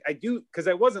I do, because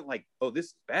I wasn't like, oh, this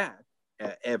is bad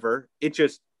ever. It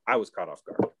just, I was caught off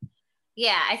guard.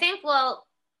 I think, well,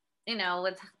 you know,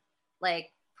 with like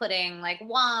putting like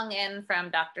Wong in from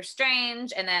Doctor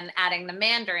Strange and then adding the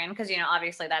Mandarin, because, you know,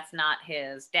 obviously that's not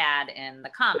his dad in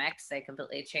the comics. They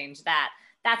completely changed that.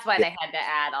 That's why they had to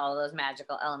add all those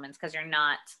magical elements, because you're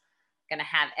not going to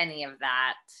have any of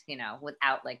that, you know,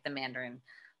 without like the Mandarin.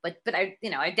 But I,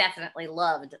 you know, I definitely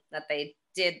loved that they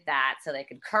did that so they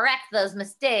could correct those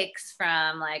mistakes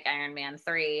from like Iron Man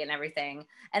 3 and everything.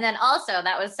 And then also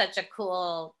that was such a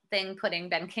cool thing putting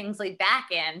Ben Kingsley back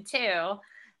in too.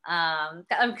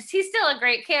 Because he's still a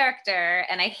great character,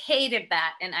 and I hated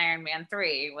that in Iron Man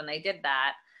 3 when they did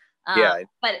that.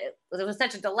 But it was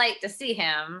such a delight to see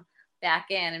him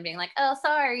back in and being like, oh,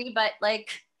 sorry, but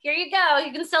like, here you go.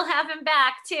 You can still have him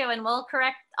back too, and we'll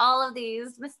correct all of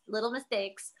these little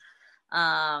mistakes.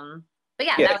 But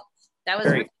that was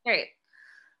really great.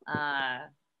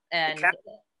 And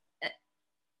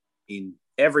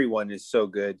everyone is so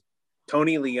good.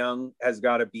 Tony Leung has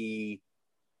got to be.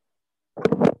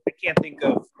 I can't think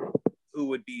of who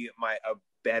would be a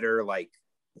better like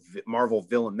Marvel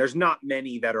villain. There's not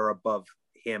many that are above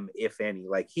him, if any.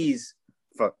 Like he's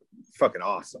fucking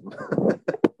awesome.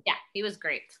 He was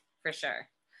great for sure.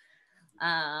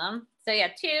 So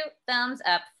 2 thumbs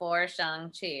up for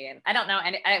Shang-Chi. And I don't know,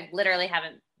 and I literally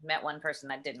haven't met one person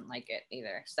that didn't like it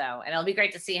either. So, and it'll be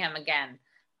great to see him again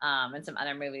in some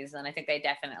other movies. And I think they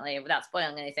definitely, without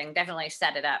spoiling anything, definitely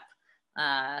set it up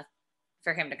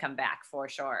for him to come back for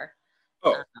sure.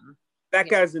 That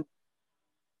guy's in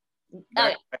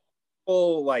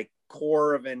full like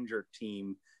core Avenger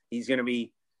team. He's going to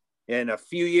be in a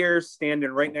few years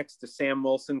standing right next to Sam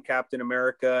Wilson, Captain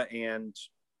America, and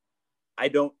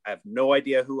I have no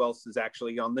idea who else is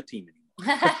actually on the team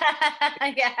anymore.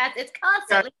 It's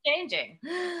constantly changing.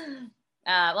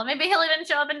 Well, maybe he'll even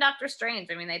show up in Doctor Strange.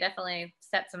 I mean, they definitely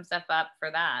set some stuff up for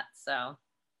that. So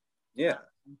they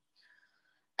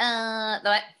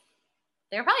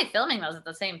were probably filming those at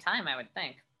the same time, I would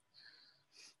think.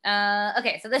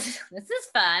 Okay, so this is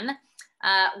fun.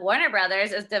 Warner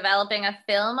Brothers is developing a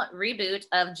film reboot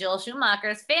of Joel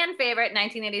Schumacher's fan favorite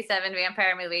 1987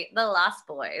 vampire movie, The Lost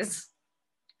Boys.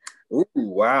 Ooh,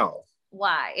 wow.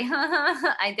 Why?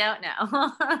 I don't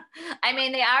know. I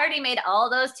mean, they already made all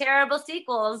those terrible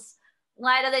sequels.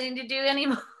 Why do they need to do any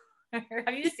more?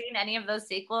 Have you seen any of those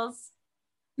sequels?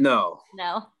 No.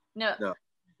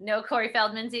 No Corey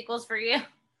Feldman sequels for you?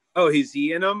 Oh, he's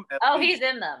in them? He's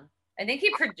in them. I think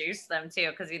he produced them too,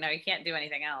 because he can't do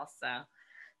anything else. So.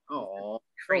 Oh,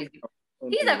 crazy.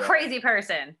 He's a crazy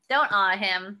person. Don't awe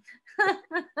him.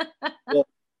 Well,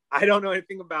 I don't know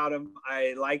anything about him.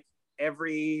 I like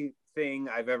everything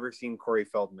I've ever seen Corey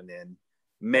Feldman in.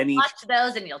 Watch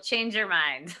those and you'll change your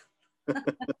mind.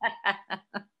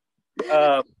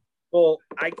 Well,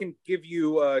 I can give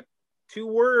you 2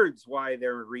 words why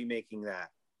they're remaking that.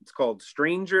 It's called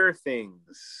Stranger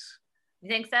Things. You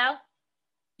think so?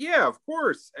 Yeah, of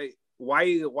course.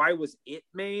 Why was it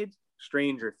made?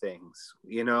 Stranger Things.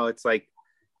 It's like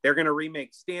they're gonna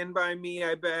remake Stand By Me.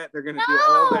 I bet they're gonna do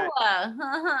all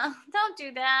that. Don't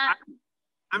do that.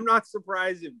 I'm not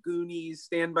surprised if Goonies,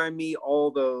 Stand By Me,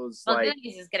 all those. Well,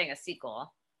 Goonies is getting a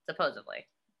sequel, supposedly.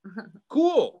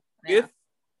 Cool. Yeah.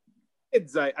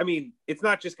 I mean, it's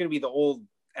not just gonna be the old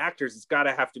actors. It's got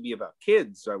to have to be about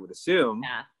kids. So I would assume.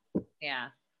 Yeah.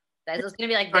 It's gonna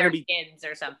be like their kids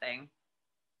or something.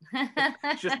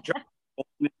 Just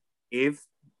Eve.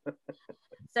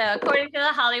 So, according to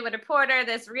the Hollywood Reporter,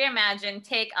 this reimagined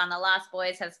take on The Lost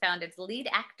Boys has found its lead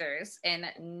actors in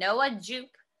Noah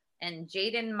Jupe and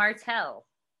Jaden Martell.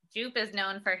 Jupe is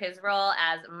known for his role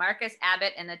as Marcus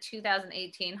Abbott in the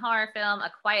 2018 horror film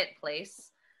A Quiet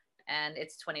Place, and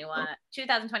its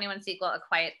 2021 sequel, A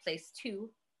Quiet Place 2.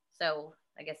 So,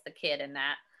 I guess the kid in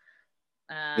that.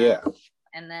 Yeah.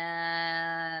 And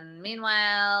then,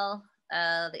 meanwhile,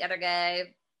 the other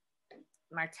guy,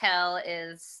 Martell,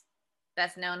 is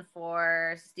best known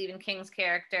for Stephen King's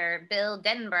character Bill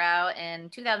Denbrough in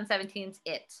 2017's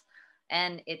It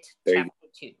and It Chapter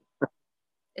 2.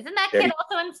 Isn't that kid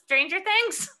also in Stranger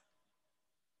Things?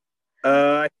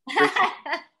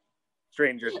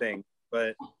 Stranger Things,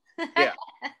 but yeah.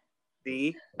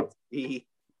 The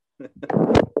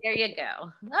There you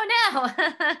go. Oh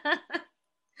no.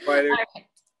 Right.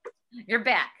 You're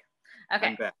back. Okay.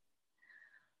 I'm back.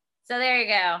 So there you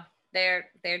go.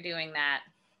 They're doing that.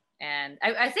 And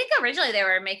I think originally they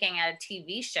were making a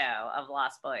TV show of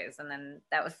Lost Boys, and then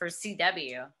that was for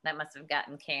CW. That must have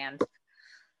gotten canned.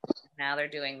 Now they're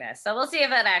doing this. So we'll see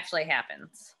if that actually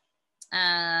happens.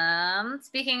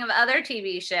 Speaking of other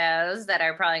TV shows that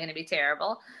are probably going to be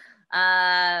terrible,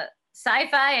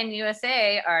 Sci-Fi and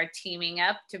USA are teaming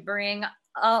up to bring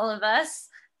all of us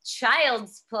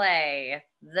Child's Play,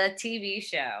 the TV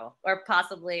show, or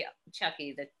possibly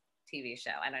Chucky, the TV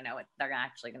show. I don't know what they're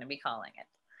actually going to be calling it.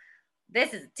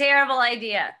 This is a terrible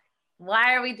idea.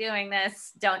 Why are we doing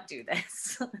this? Don't do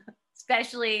this.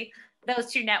 Especially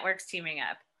those 2 networks teaming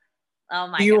up. Oh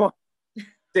my God. You want to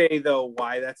say, though,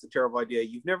 why that's a terrible idea?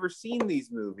 You've never seen these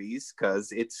movies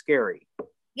because it's scary.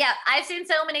 Yeah, I've seen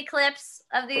so many clips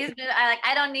of these.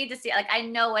 I don't need to see it. Like, I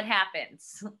know what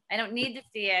happens. I don't need to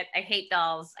see it. I hate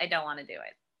dolls. I don't want to do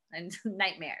it. And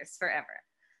nightmares forever.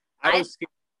 I was scared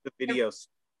of the videos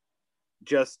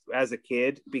just as a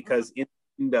kid because in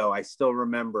the window, I still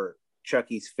remember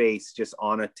Chucky's face just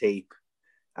on a tape.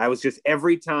 I was just,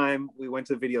 every time we went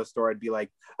to the video store, I'd be like,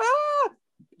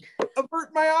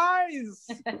 avert my eyes.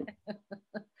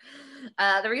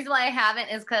 The reason why I haven't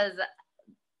is because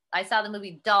I saw the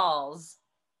movie Dolls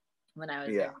when I was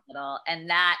little, and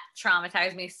that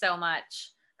traumatized me so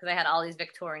much because I had all these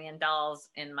Victorian dolls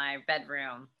in my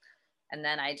bedroom, and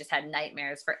then I just had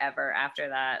nightmares forever after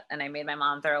that, and I made my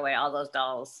mom throw away all those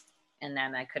dolls, and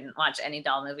then I couldn't watch any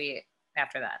doll movie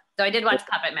after that. So I did watch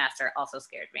Puppet Master, also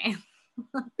scared me.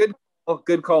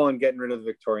 Good call on getting rid of the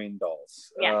Victorian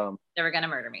dolls. Yeah, they were gonna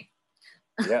murder me.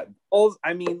 Yeah, dolls.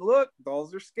 I mean, look,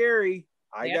 dolls are scary.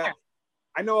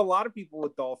 I know a lot of people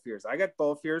with doll fears. I got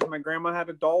doll fears. My grandma had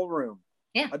a doll room.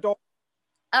 Yeah.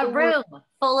 A room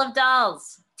full of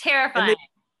dolls. Terrifying.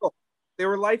 They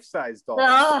were life-size dolls.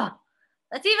 Oh,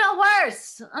 that's even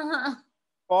worse.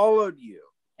 Followed you.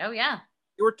 Oh, yeah.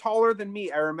 They were taller than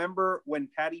me. I remember when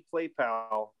Patty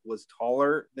Playpal was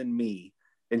taller than me,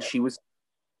 and she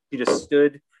just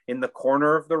stood in the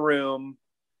corner of the room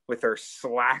with her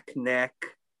slack neck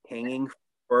hanging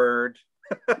forward.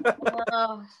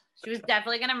 Oh, she was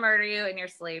definitely gonna murder you in your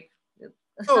sleep.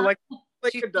 Oh, like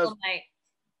she it does.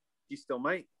 She still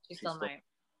might. She still might.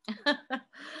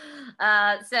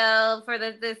 So for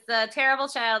this terrible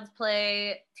Child's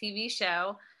Play TV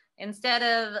show, instead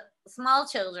of small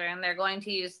children, they're going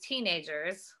to use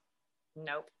teenagers.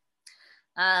 Nope.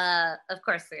 Of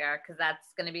course they are, because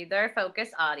that's going to be their focus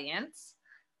audience.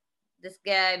 This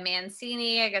guy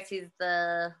Mancini, I guess he's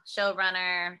the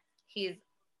showrunner. He's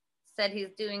said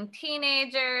he's doing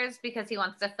teenagers because he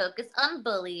wants to focus on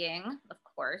bullying. Of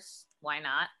course, why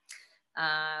not?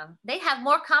 They have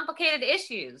more complicated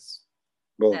issues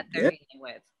that they're dealing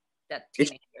with. That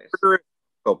teenagers.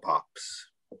 Funko Pops.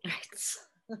 Right.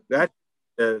 that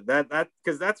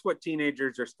because that's what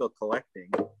teenagers are still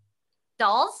collecting.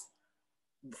 Dolls?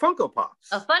 Funko Pops.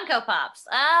 Oh, Funko Pops.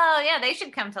 Oh, yeah, they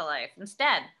should come to life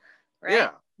instead, right? Yeah.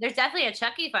 There's definitely a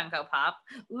Chucky Funko Pop.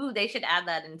 Ooh, they should add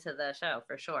that into the show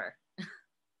for sure.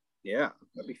 Yeah,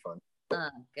 that'd be fun. Oh,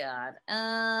 God.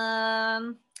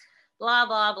 Blah,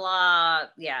 blah, blah.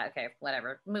 Yeah, okay,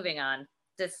 whatever. Moving on.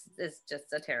 This is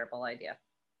just a terrible idea.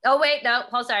 Oh, wait, no.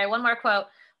 Oh, sorry. One more quote.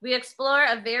 We explore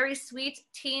a very sweet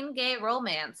teen gay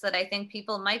romance that I think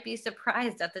people might be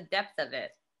surprised at the depth of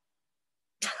it.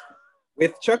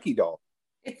 With Chucky doll.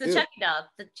 It's the Chucky doll.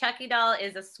 The Chucky doll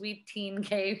is a sweet teen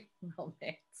gay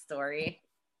romance story.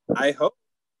 I hope.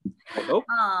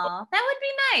 Aw, that would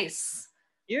be nice.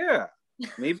 Yeah.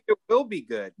 Maybe it will be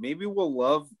good. Maybe we'll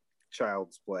love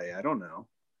Child's Play. I don't know.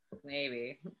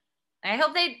 Maybe. I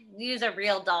hope they use a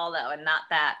real doll though, and not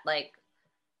that like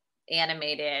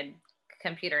animated,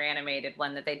 computer animated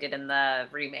one that they did in the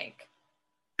remake.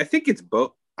 I think it's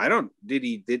both. I don't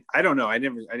know. I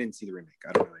didn't see the remake.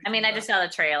 I don't know. I mean, I just saw the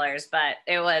trailers, but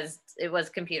it was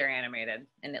computer animated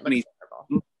and it looked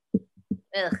terrible.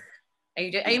 Ugh.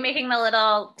 Are you making the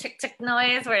little tick tick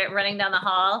noise where it's running down the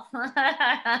hall?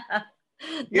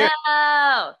 Yeah.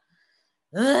 No.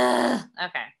 Ugh.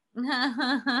 Okay.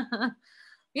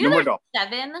 You know,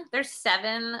 there's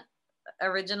seven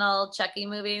original Chucky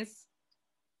movies.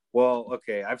 Well,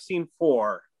 okay, I've seen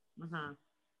 4. Mm-hmm.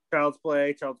 Child's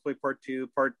Play Part 2,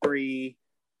 Part 3,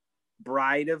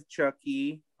 Bride of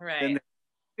Chucky. Right. Then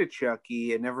the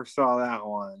Chucky. I never saw that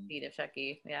one. Feet of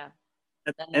Chucky, yeah.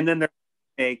 And then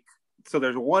so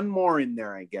there's one more in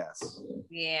there, I guess.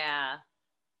 Yeah.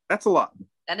 That's a lot.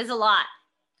 That is a lot.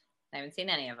 I haven't seen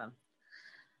any of them.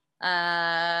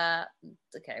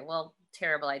 Okay, well,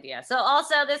 terrible idea. So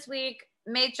also this week,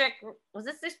 Matrix, was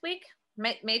this week?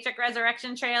 Matrix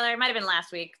Resurrection trailer. It might have been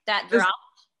last week. That dropped.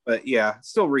 But yeah,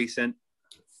 still recent.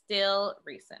 Still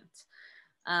recent.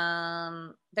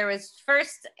 There was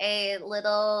first a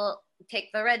little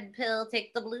take the red pill,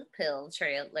 take the blue pill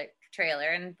trailer,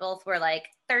 and both were like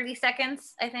 30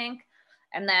 seconds, I think.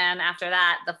 And then after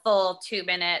that, the full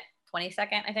 2-minute,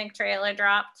 20-second, I think, trailer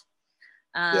dropped.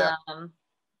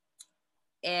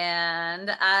 And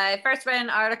I first read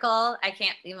an article. I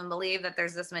can't even believe that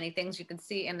there's this many things you can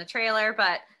see in the trailer,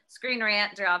 but Screen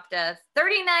Rant dropped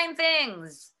 39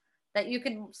 things that you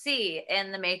could see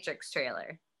in the Matrix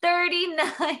trailer.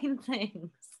 39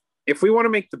 things. If we want to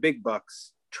make the big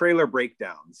bucks, trailer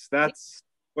breakdowns. That's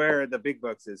where the big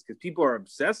bucks is, because people are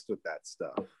obsessed with that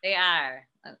stuff. They are.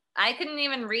 I couldn't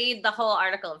even read the whole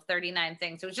article of 39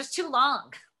 things. It was just too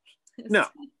long. No.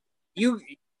 You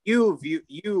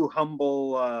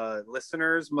humble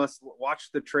listeners must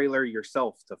watch the trailer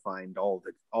yourself to find all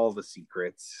the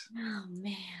secrets. Oh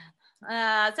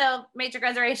man! So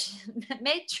Matrix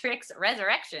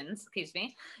Resurrections, excuse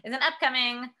me, is an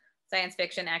upcoming science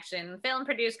fiction action film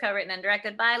produced, co-written, and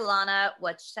directed by Lana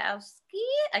Wachowski.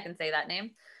 I can say that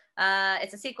name.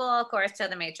 It's a sequel, of course, to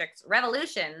The Matrix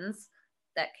Revolutions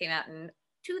that came out in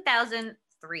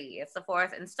 2003. It's the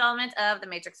 4th installment of the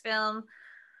Matrix film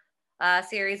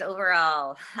series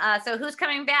overall. So who's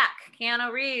coming back?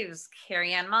 Keanu Reeves,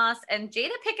 Carrie-Anne Moss, and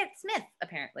Jada Pinkett Smith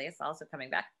apparently is also coming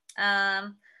back.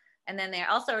 And then they're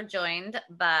also joined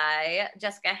by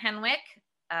Jessica Henwick.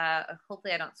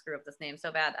 Hopefully I don't screw up this name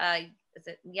so bad. Is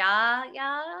it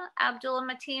Yahya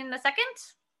Abdul-Mateen II? I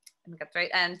think that's right.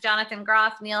 And Jonathan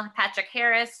Groff, Neil Patrick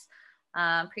Harris,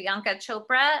 Priyanka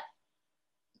Chopra,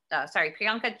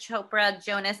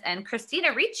 Jonas, and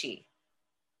Christina Ricci.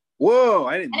 Whoa,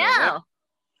 I didn't know that.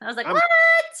 I was like, what?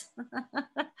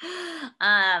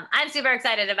 I'm super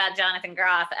excited about Jonathan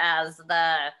Groff as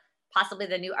possibly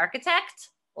the new architect,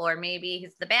 or maybe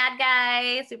he's the bad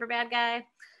guy, super bad guy.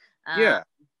 Yeah.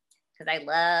 Because I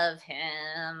love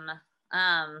him.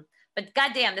 But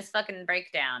goddamn, this fucking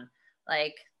breakdown.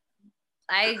 Like,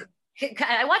 I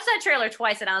watched that trailer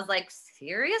twice and I was like,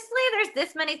 seriously? There's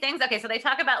this many things? Okay, so they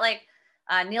talk about like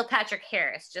Neil Patrick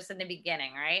Harris just in the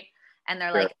beginning, right? And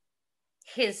they're like,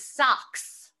 his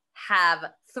socks have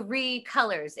 3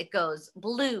 colors. It goes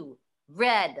blue,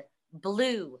 red,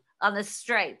 blue on the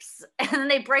stripes. And then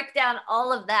they break down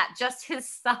all of that, just his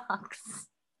socks.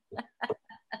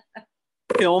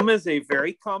 Film is a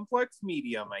very complex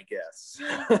medium, I guess.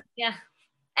 Yeah.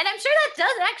 And I'm sure that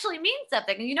does actually mean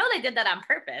something. You know, they did that on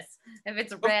purpose. If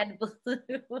it's red, blue,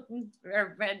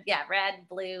 or red, yeah, red,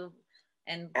 blue,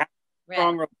 and red.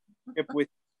 Strong relationship with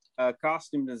a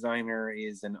costume designer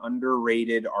is an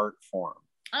underrated art form.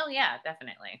 Oh yeah,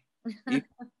 definitely. You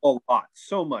know a lot,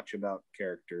 so much about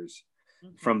characters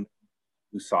from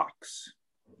the socks.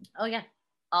 Oh yeah,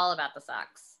 all about the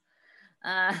socks.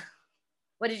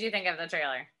 What did you think of the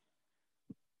trailer?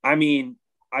 I mean,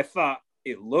 I thought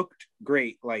it looked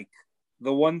great. Like,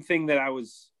 the one thing that I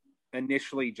was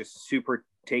initially just super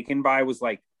taken by was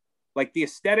like the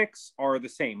aesthetics are the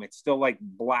same. It's still like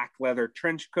black leather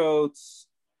trench coats,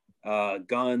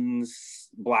 guns,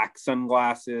 black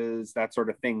sunglasses, that sort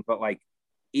of thing. But like,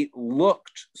 it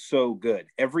looked so good.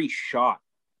 Every shot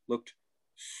looked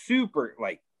super,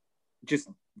 like, just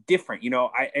different, you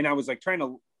know. I was like trying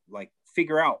to like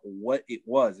figure out what it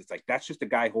was. It's like, that's just a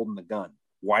guy holding the gun.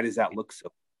 Why does that look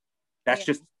so? That's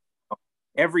just,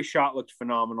 every shot looked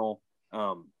phenomenal.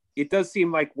 It does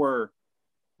seem like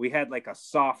we had like a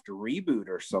soft reboot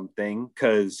or something,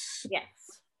 because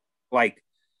like,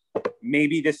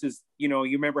 maybe this is, you know,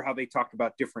 you remember how they talked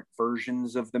about different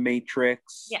versions of the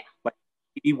Matrix? Yeah. Like,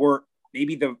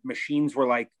 maybe the machines were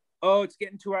like, oh, it's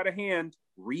getting too out of hand.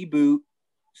 Reboot,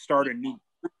 start a new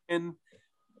version.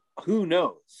 Who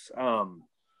knows?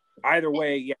 Either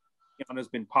way, yeah, Keanu's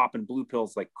been popping blue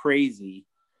pills like crazy,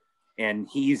 and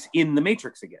he's in the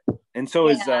Matrix again. And so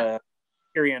is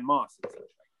Carrie-Anne Moss.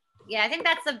 Yeah, I think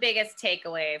that's the biggest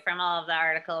takeaway from all of the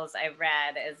articles I've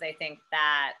read, is they think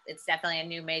that it's definitely a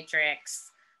new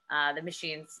Matrix. The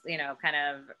machines, you know, kind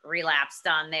of relapsed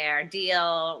on their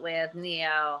deal with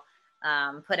Neo,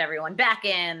 put everyone back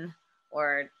in,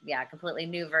 or completely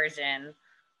new version.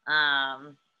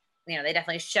 You know, they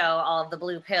definitely show all of the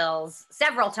blue pills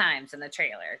several times in the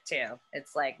trailer too.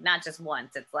 It's like not just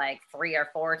once, it's like 3 or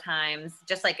 4 times.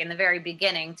 Just like in the very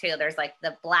beginning too, there's like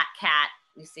the black cat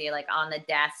you see like on the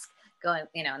desk going,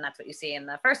 you know, and that's what you see in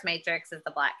the first Matrix, is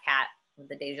the black cat with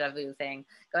the deja vu thing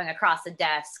going across the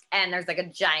desk, and there's like a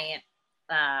giant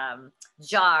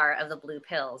jar of the blue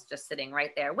pills just sitting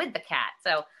right there with the cat.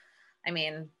 So I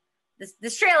mean,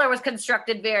 this trailer was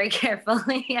constructed very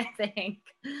carefully, I think.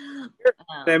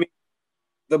 I mean,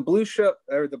 the blue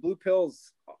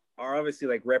pills are obviously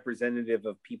like representative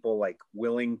of people like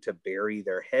willing to bury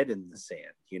their head in the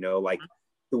sand, you know, like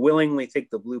to willingly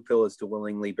take the blue pill is to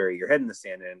willingly bury your head in the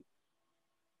sand. And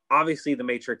obviously the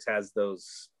Matrix has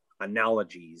those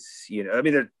analogies, you know, I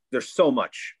mean, there's so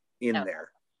much in there,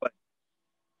 but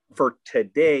for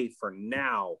today, for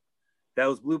now,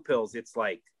 those blue pills, it's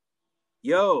like,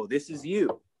 yo, this is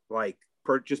you, like,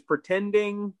 just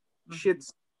pretending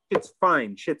shit's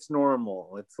fine, shit's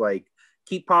normal. It's like,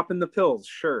 keep popping the pills,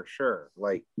 sure.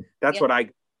 Like, that's what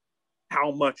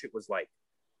how much it was like,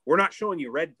 we're not showing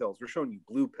you red pills, we're showing you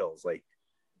blue pills. Like,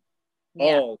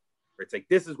 it's like,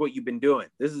 this is what you've been doing.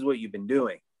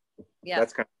 Yeah,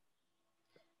 that's kind of.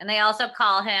 And they also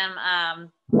call him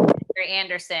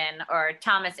Anderson, or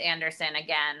Thomas Anderson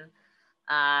again.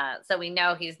 So we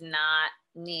know he's not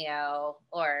Neo,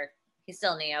 or he's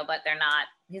still Neo, but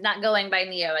he's not going by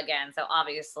Neo again. So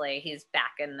obviously he's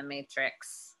back in the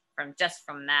Matrix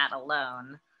from that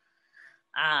alone.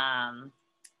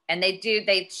 And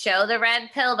they show the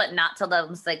red pill, but not till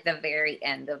the very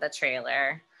end of the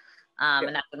trailer.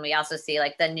 And that's when we also see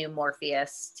like the new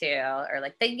Morpheus too, or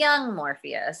like the young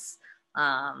Morpheus,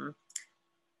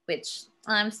 which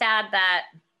I'm sad that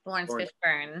Lawrence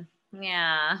Fishburne.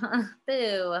 Yeah.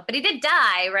 Boo. But he did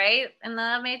die, right? In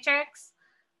the Matrix?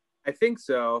 I think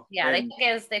so. Yeah,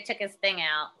 they took his thing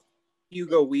out.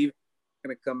 Hugo Weaving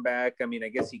gonna come back. I mean, I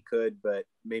guess he could, but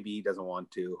maybe he doesn't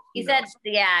want to. He said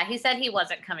he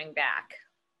wasn't coming back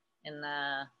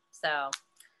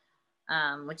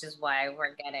which is why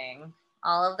we're getting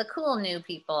all of the cool new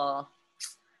people.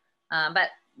 But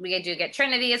we do get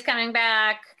Trinity is coming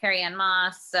back, Carrie-Anne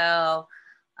Moss, so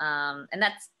and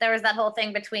there was that whole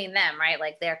thing between them, right?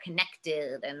 Like, they're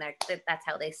connected, and that's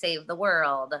how they save the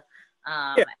world.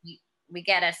 We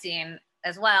get a scene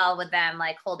as well with them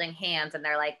like holding hands, and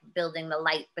they're like building the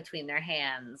light between their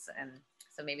hands, and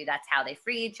so maybe that's how they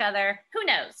free each other. Who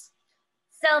knows?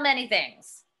 So many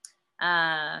things.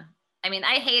 I mean,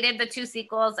 I hated the 2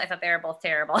 sequels. I thought they were both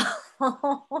terrible.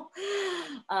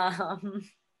 I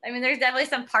mean, there's definitely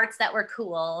some parts that were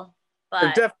cool, but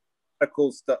there's definitely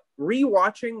cool stuff.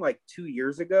 Rewatching like 2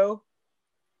 years ago,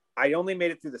 I only made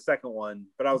it through the second one,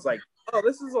 but I was like, oh,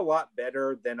 this is a lot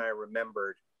better than I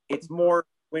remembered. It's more,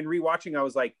 when rewatching, I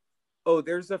was like, oh,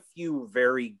 there's a few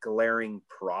very glaring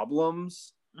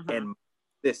problems, and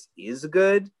this is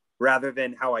good, rather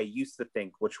than how I used to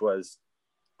think, which was,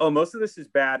 oh, most of this is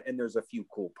bad, and there's a few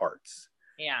cool parts.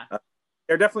 Yeah.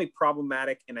 They're definitely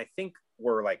problematic, and I think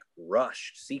were like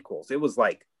rushed sequels. It was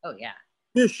like, oh yeah,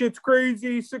 this shit's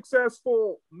crazy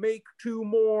successful, make 2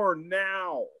 more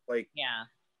now. Like, yeah,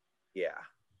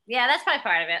 that's probably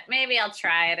part of it. Maybe I'll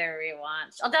try to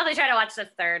rewatch. I'll definitely try to watch the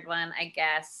third one, I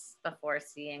guess, before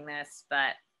seeing this,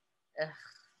 but it's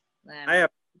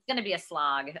gonna be a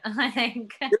slog. I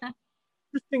think.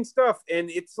 Interesting stuff, and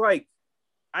it's like,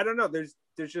 I don't know, there's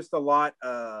just a lot.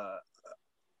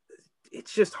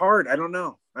 It's just hard. I don't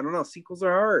know. Sequels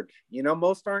are hard.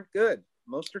 Most aren't good.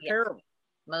 Most are terrible.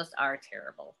 Most are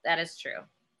terrible. That is true.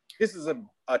 This is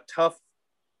a tough,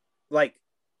 like,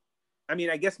 I mean,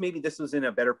 I guess maybe this was in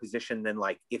a better position than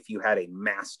like if you had a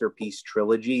masterpiece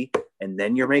trilogy and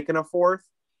then you're making a fourth.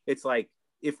 It's like,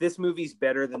 if this movie's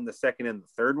better than the second and the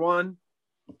third one,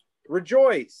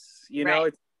 rejoice.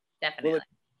 It's definitely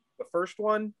the first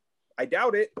one. I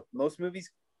doubt it. Most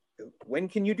movies, when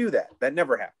can you do that? That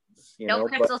never happens. No,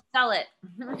 Crystal, sell it.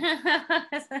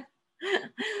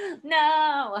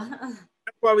 No.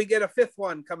 That's why we get a 5th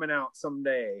one coming out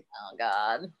someday. Oh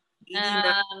God.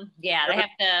 Yeah, they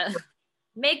have to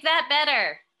make that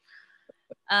better.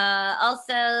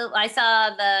 Also, I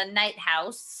saw the Night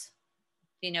House.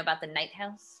 Do you know about the Night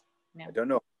House? No. I don't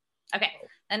know. Okay,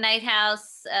 the Night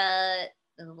House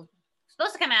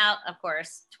supposed to come out, of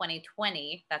course,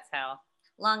 2020. That's how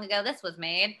long ago this was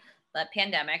made, but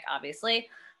pandemic, obviously.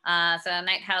 So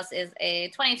Night House is a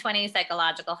 2020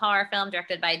 psychological horror film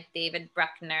directed by David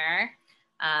Bruckner.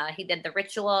 He did The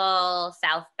Ritual,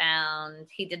 Southbound.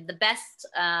 He did the best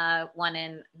one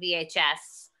in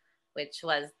VHS, which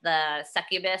was the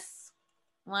Succubus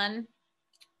one.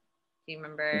 Do you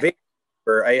remember?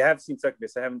 I have seen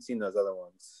Succubus. I haven't seen those other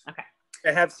ones. Okay.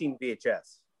 I have seen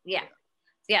VHS. Yeah.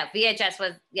 VHS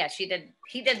was, he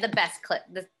did the best clip.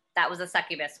 That was a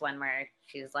Succubus one where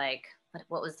she's like,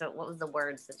 what was the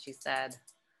words that she said?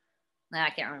 No, I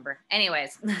can't remember.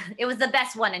 Anyways, it was the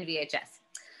best one in VHS.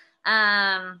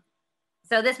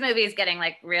 So this movie is getting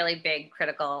like really big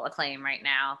critical acclaim right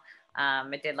now.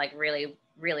 It did like really,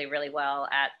 really, really well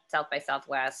at South by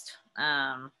Southwest.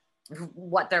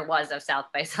 What there was of South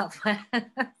by Southwest.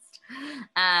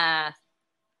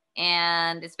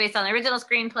 And it's based on the original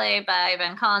screenplay by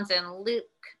Ben Collins and Luke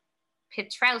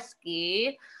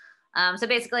Piotrowski. So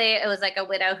basically it was like a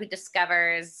widow who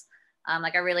discovers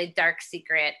like a really dark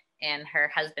secret in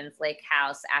her husband's lake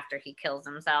house after he kills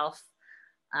himself.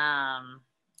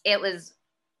 It was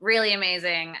really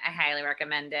amazing. I highly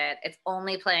recommend it. It's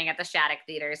only playing at the Shattuck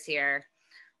theaters here.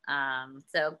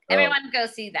 So everyone go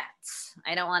see that.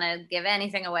 I don't want to give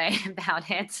anything away about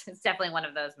it. It's definitely one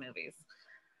of those movies.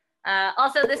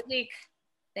 Also this week,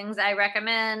 things I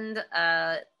recommend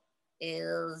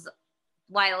is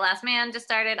Why the Last Man just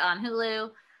started on Hulu.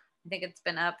 I think it's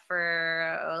been up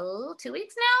for 2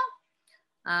 weeks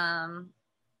now.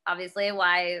 Obviously,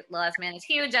 Why the Last Man is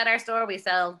huge at our store. We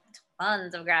sell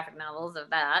tons of graphic novels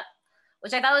of that,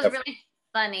 which I thought was really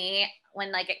funny.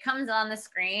 When like it comes on the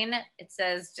screen, it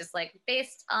says just like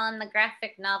based on the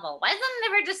graphic novel. Why doesn't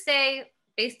it never just say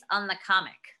based on the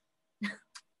comic?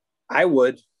 I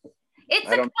would. It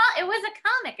was a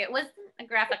comic. It wasn't a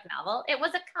graphic novel. It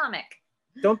was a comic.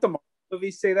 Don't the Marvel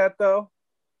movies say that though?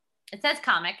 It says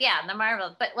comic, yeah, the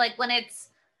Marvel. But like when it's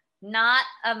not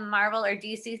a Marvel or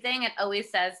DC thing, it always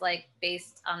says like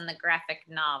based on the graphic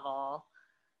novel.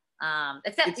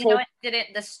 Except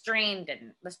the Strain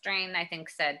didn't. The Strain I think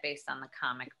said based on the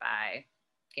comic by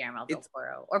Guillermo del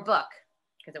Toro or book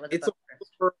because it was. It's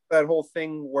that whole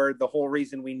thing where the whole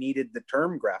reason we needed the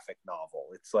term graphic novel.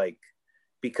 It's like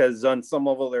because on some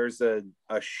level there's a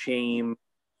shame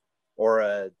or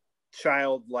a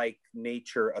childlike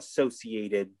nature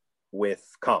associated with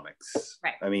comics.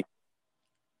 Right. I mean,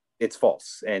 it's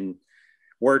false, and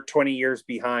we're 20 years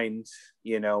behind,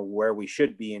 where we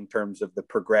should be in terms of the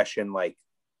progression. Like,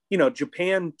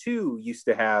 Japan too used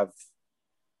to have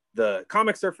the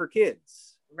comics are for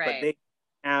kids, right? But they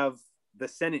have the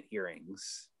Senate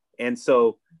hearings, and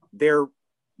so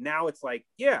now it's like,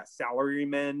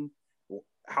 salarymen,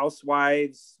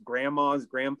 housewives, grandmas,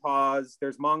 grandpas.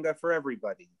 There's manga for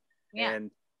everybody, and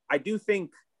I do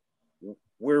think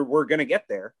we're gonna get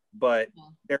there, but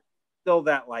there's still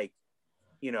that like,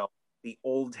 the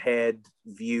old head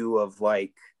view of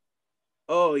like,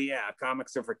 oh yeah,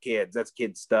 comics are for kids. That's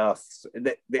kid stuff.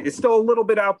 It's still a little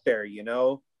bit out there, and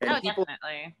people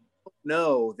definitely.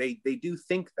 No, they do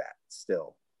think that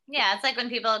still. Yeah, it's like when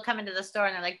people come into the store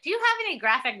and they're like, do you have any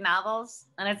graphic novels?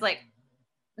 And it's like,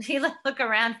 you look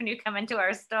around when you come into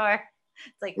our store.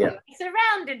 It's like, we're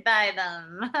surrounded by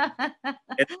them.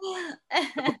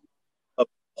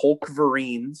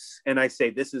 Hulkverines, and I say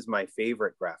this is my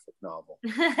favorite graphic novel.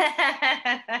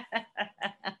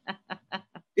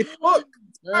 It's book.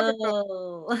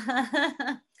 Oh.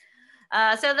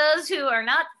 So those who are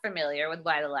not familiar with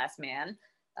Y the Last Man,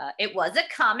 it was a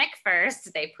comic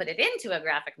first. They put it into a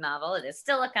graphic novel. It is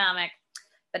still a comic,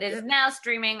 but it is now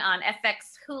streaming on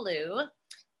FX Hulu.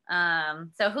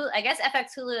 I guess FX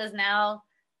Hulu is now,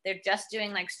 they're just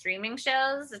doing like streaming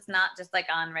shows. It's not just like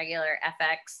on regular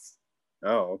FX.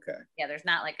 Oh, okay. Yeah, there's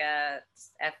not like a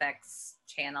FX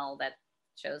channel that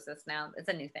shows this now. It's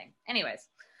a new thing. Anyways.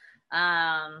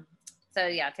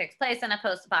 It takes place in a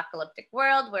post-apocalyptic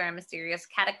world where a mysterious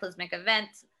cataclysmic event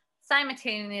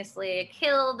simultaneously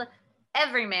killed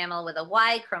every mammal with a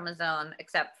Y chromosome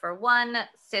except for one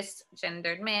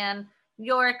cisgendered man,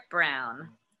 Yorick Brown,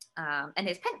 and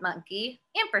his pet monkey,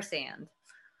 Ampersand.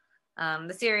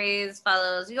 The series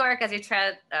follows Yorick as he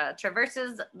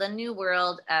traverses the new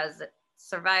world as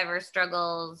survivors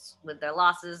struggles with their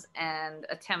losses and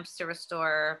attempts to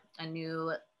restore a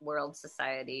new world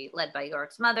society led by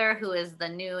Yorick's mother, who is the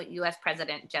new U.S.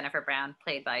 President Jennifer Brown,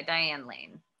 played by Diane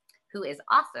Lane, who is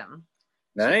awesome.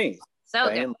 Nice. So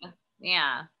Diane. Good.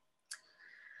 Yeah.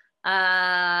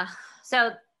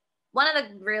 So one of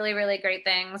the really, really great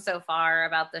things so far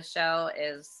about the show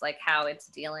is like how it's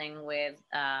dealing with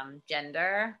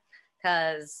gender,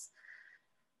 because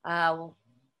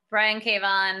Brian K.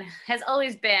 Vaughan has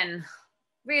always been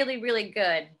really, really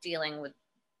good dealing with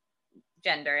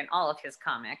gender in all of his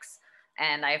comics.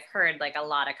 And I've heard like a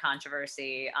lot of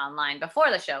controversy online before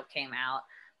the show came out,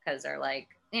 because they're like,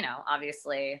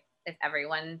 obviously if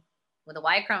everyone with a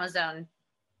Y chromosome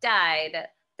died,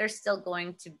 there's still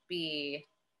going to be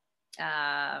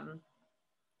men.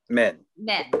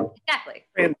 Exactly.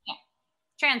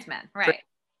 Trans men, right.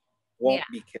 Won't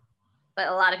be killed. But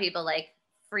a lot of people like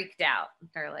freaked out.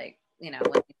 They're like, when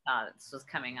they saw this was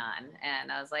coming on.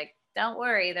 And I was like, don't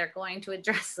worry, they're going to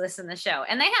address this in the show.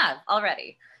 And they have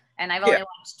already. And I've only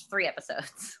watched 3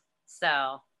 episodes.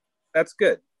 So that's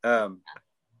good. I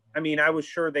was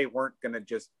sure they weren't going to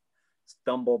just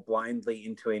stumble blindly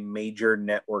into a major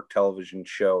network television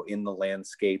show in the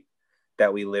landscape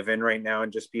that we live in right now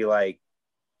and just be like,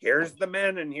 here's the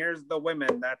men and here's the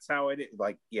women. That's how it is.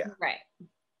 Like, yeah. Right.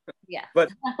 Yeah. But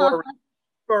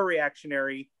for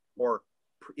reactionary, or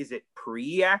is it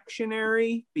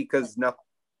pre-actionary? Because nothing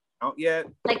out yet.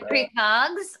 Like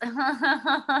pre-cogs?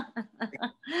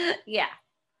 Yeah.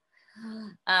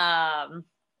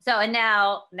 And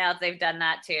now that they've done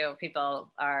that too,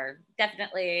 people are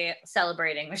definitely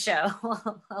celebrating the show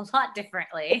a lot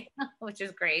differently, which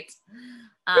is great.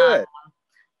 Good.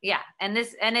 Yeah, and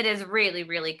it is really,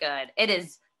 really good. It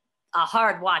is a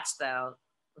hard watch though.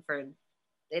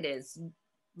 It is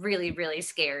really, really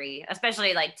scary,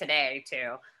 especially like today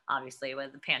too, obviously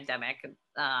with the pandemic.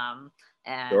 And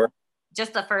sure.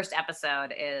 Just the first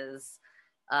episode is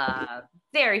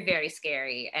very, very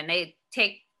scary, and they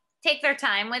take their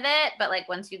time with it, but like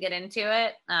once you get into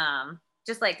it,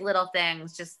 just like little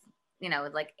things, just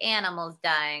with like animals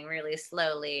dying really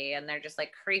slowly, and they're just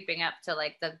like creeping up to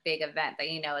like the big event that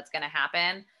it's going to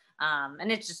happen,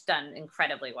 and it's just done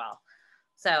incredibly well.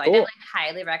 So cool. I definitely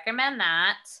highly recommend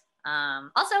that.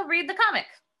 Also read the comic.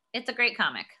 It's a great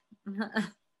comic.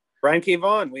 Brian K.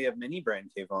 Vaughan. We have many Brian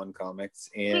K. Vaughan comics,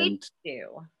 and we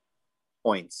do.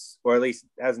 Points, or at least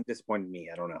hasn't disappointed me.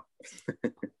 I don't know.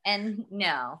 And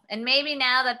maybe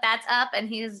now that that's up and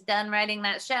he's done writing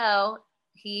that show,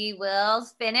 he will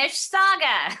finish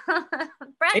Saga.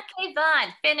 Brian K.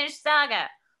 Vaughan, finish Saga.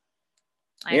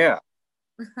 Yeah.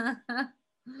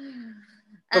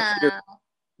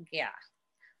 Yeah.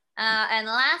 And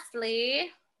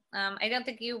lastly, I don't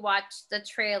think you watched the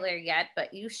trailer yet,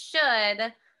 but you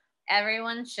should.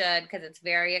 Everyone should, because it's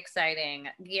very exciting.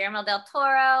 Guillermo del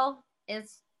Toro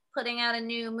is putting out a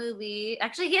new movie.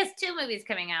 Actually, he has 2 movies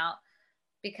coming out,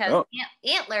 because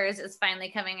Antlers is finally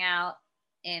coming out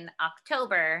in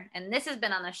October, and this has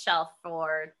been on the shelf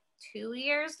for 2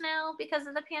 years now because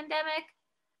of the pandemic,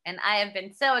 and I have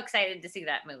been so excited to see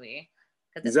that movie.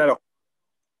 Is that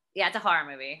it's a horror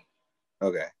movie.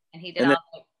 Okay. And he did all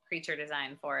the creature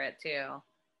design for it too.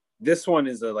 This one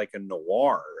is like a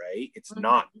noir, right? It's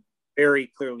not very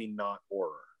clearly not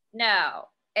horror. No,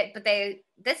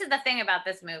 this is the thing about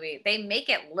this movie. They make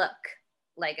it look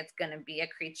like it's going to be a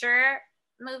creature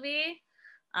movie.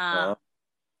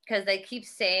 Because they keep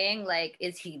saying, like,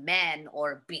 is he man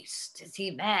or beast? Is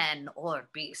he man or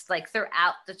beast? Like,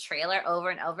 throughout the trailer over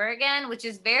and over again, which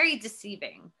is very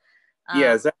deceiving.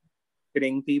 Is that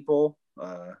hitting people?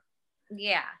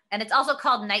 Yeah. And it's also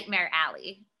called Nightmare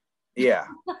Alley. Yeah.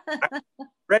 I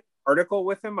read an article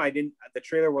with him. The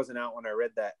trailer wasn't out when I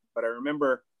read that, but I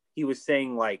remember he was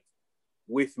saying like,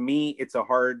 with me, it's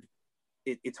hard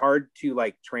to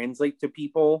like translate to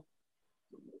people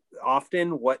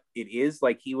often what it is.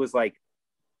 Like he was like,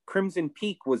 Crimson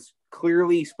Peak was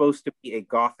clearly supposed to be a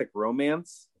gothic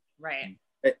romance. Right.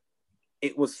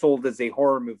 It was sold as a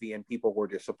horror movie and people were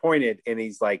disappointed. And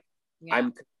he's like,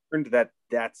 I'm concerned that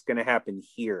that's going to happen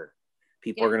here.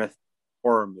 People are going to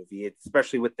horror movie,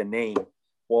 especially with the name.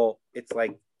 Well, it's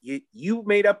like you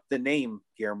made up the name,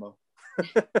 Guillermo.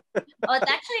 Well,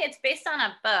 it's based on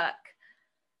a book.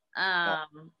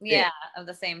 Of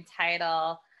the same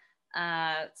title.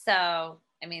 So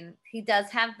I mean, he does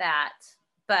have that,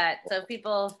 but so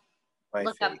people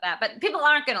look up that, but people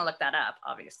aren't going to look that up.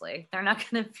 Obviously, they're not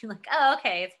going to be like, oh,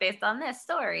 okay, it's based on this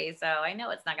story, so I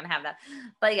know it's not going to have that.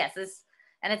 But yes,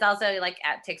 and it's also like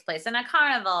it takes place in a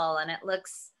carnival, and it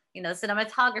looks,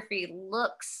 cinematography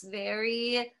looks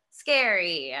very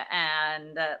scary,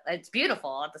 and it's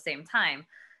beautiful at the same time.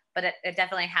 But it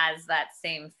definitely has that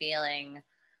same feeling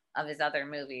of his other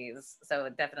movies. So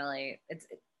it definitely, it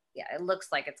looks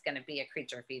like it's going to be a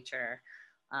creature feature.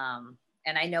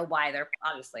 And I know why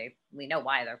we know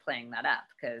why they're playing that up,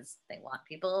 because they want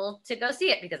people to go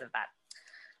see it because of that.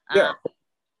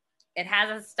 It has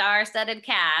a star-studded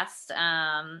cast,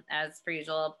 as per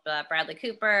usual. Bradley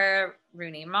Cooper,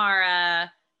 Rooney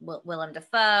Mara, Willem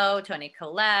Dafoe, Toni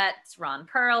Collette, Ron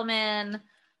Perlman.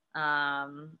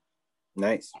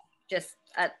 Nice. Just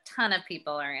a ton of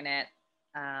people are in it.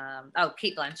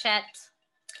 Kate Blanchett.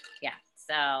 Yeah,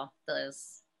 so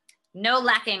there's no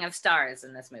lacking of stars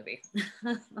in this movie.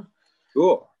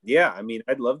 Cool. Yeah, I mean,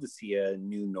 I'd love to see a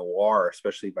new noir,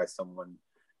 especially by someone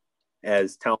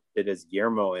as talented as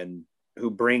Guillermo, and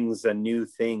who brings a new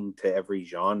thing to every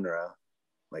genre.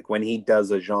 Like when he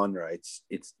does a genre,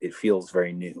 it feels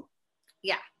very new.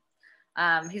 Yeah.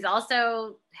 He's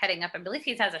also heading up, I believe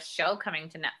he has a show coming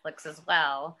to Netflix as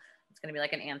well. It's going to be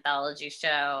like an anthology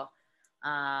show.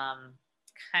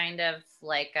 Kind of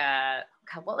like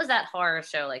what was that horror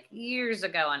show like years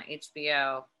ago on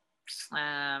HBO,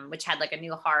 which had like a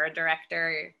new horror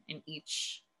director in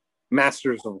each.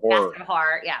 Masters of Horror. Masters of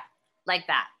Horror, yeah, like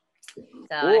that. So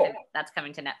cool. I think that's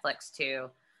coming to Netflix too,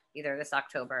 either this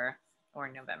October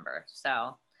or November.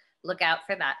 So look out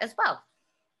for that as well.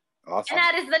 Awesome. And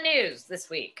that is the news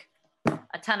this week.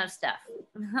 A ton of stuff.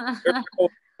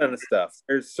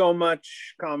 There's so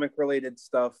much comic related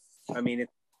stuff. I mean,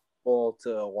 it's cool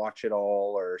to watch it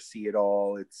all or see it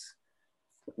all.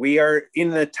 We are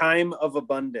in the time of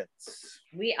abundance.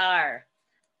 We are.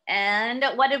 And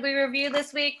what did we review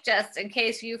this week? Just in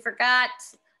case you forgot,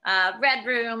 Red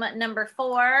Room number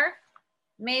 4,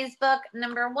 Maze Book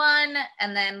number 1,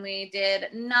 and then we did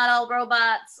Not All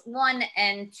Robots 1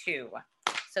 and 2.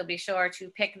 So be sure to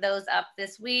pick those up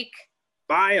this week.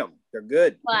 Buy them. They're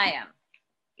good. Buy them.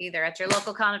 Either at your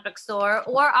local comic book store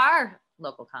or our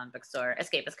local comic book store,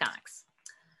 Escapist Comics.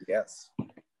 Yes.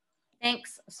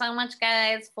 Thanks so much,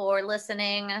 guys, for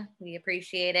listening. We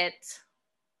appreciate it.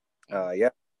 Yeah.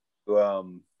 Are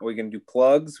we gonna do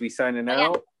plugs? We signing out?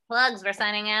 Yeah. Plugs. We're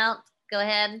signing out. Go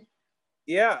ahead.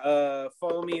 Yeah.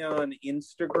 Follow me on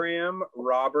Instagram,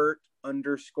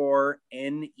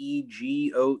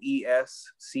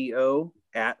 Robert_NEGOESCO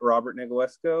at Robert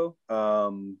Negolesco.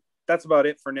 That's about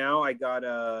it for now. I got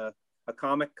a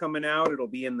comic coming out. It'll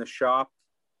be in the shop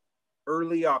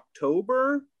early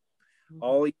October.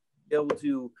 All you be able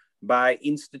to buy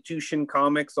Institution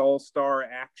Comics All-Star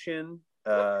Action.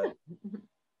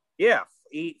 Yeah,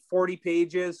 40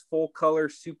 pages, full color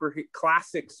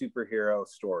classic superhero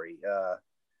story.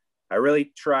 I really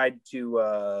tried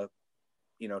to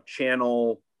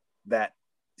channel that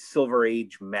Silver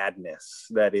Age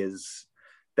madness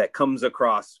that comes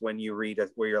across when you read it,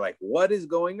 where you're like, what is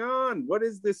going on? What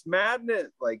is this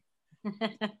madness? Like,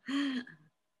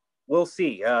 we'll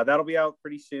see. That'll be out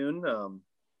pretty soon.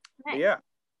 Nice. Yeah.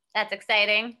 That's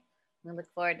exciting. We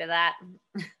look forward to that.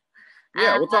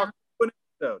 Yeah, we'll talk one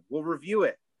episode. We'll review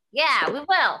it. Yeah, we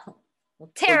will.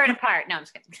 We'll tear it apart. No, I'm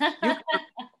just kidding.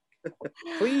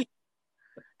 Please.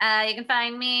 You can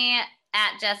find me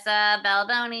at Jessa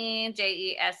Baldoni,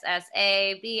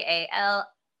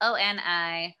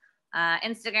 JESSABALONI,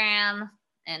 Instagram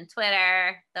and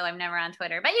Twitter, though I'm never on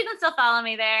Twitter, but you can still follow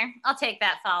me there. I'll take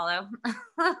that follow.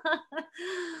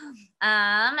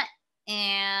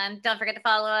 And don't forget to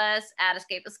follow us at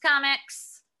Escapist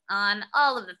Comics on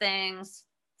all of the things,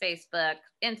 Facebook,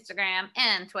 Instagram,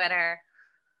 and Twitter.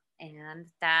 And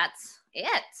that's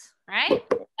it, right?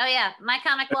 Oh yeah, my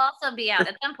comic will also be out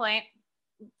at some point.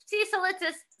 See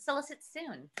solicit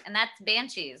soon, and that's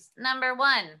Banshees number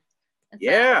 1.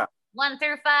 It's 1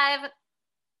 through 5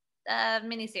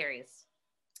 miniseries.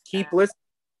 Keep listening.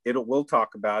 we'll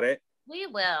talk about it. We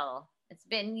will. It's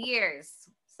been years,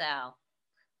 so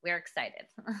we're excited.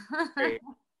 Great.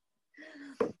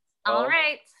 All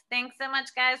right. Thanks so much,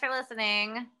 guys, for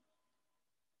listening.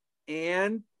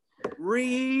 And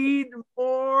read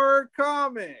more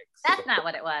comics. That's not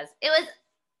what it was. It was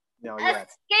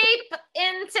Escape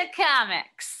into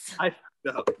Comics. I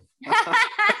know.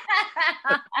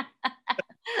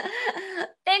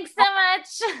 Thanks so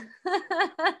much.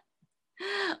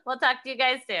 We'll talk to you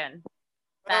guys soon.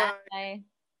 Bye. Bye.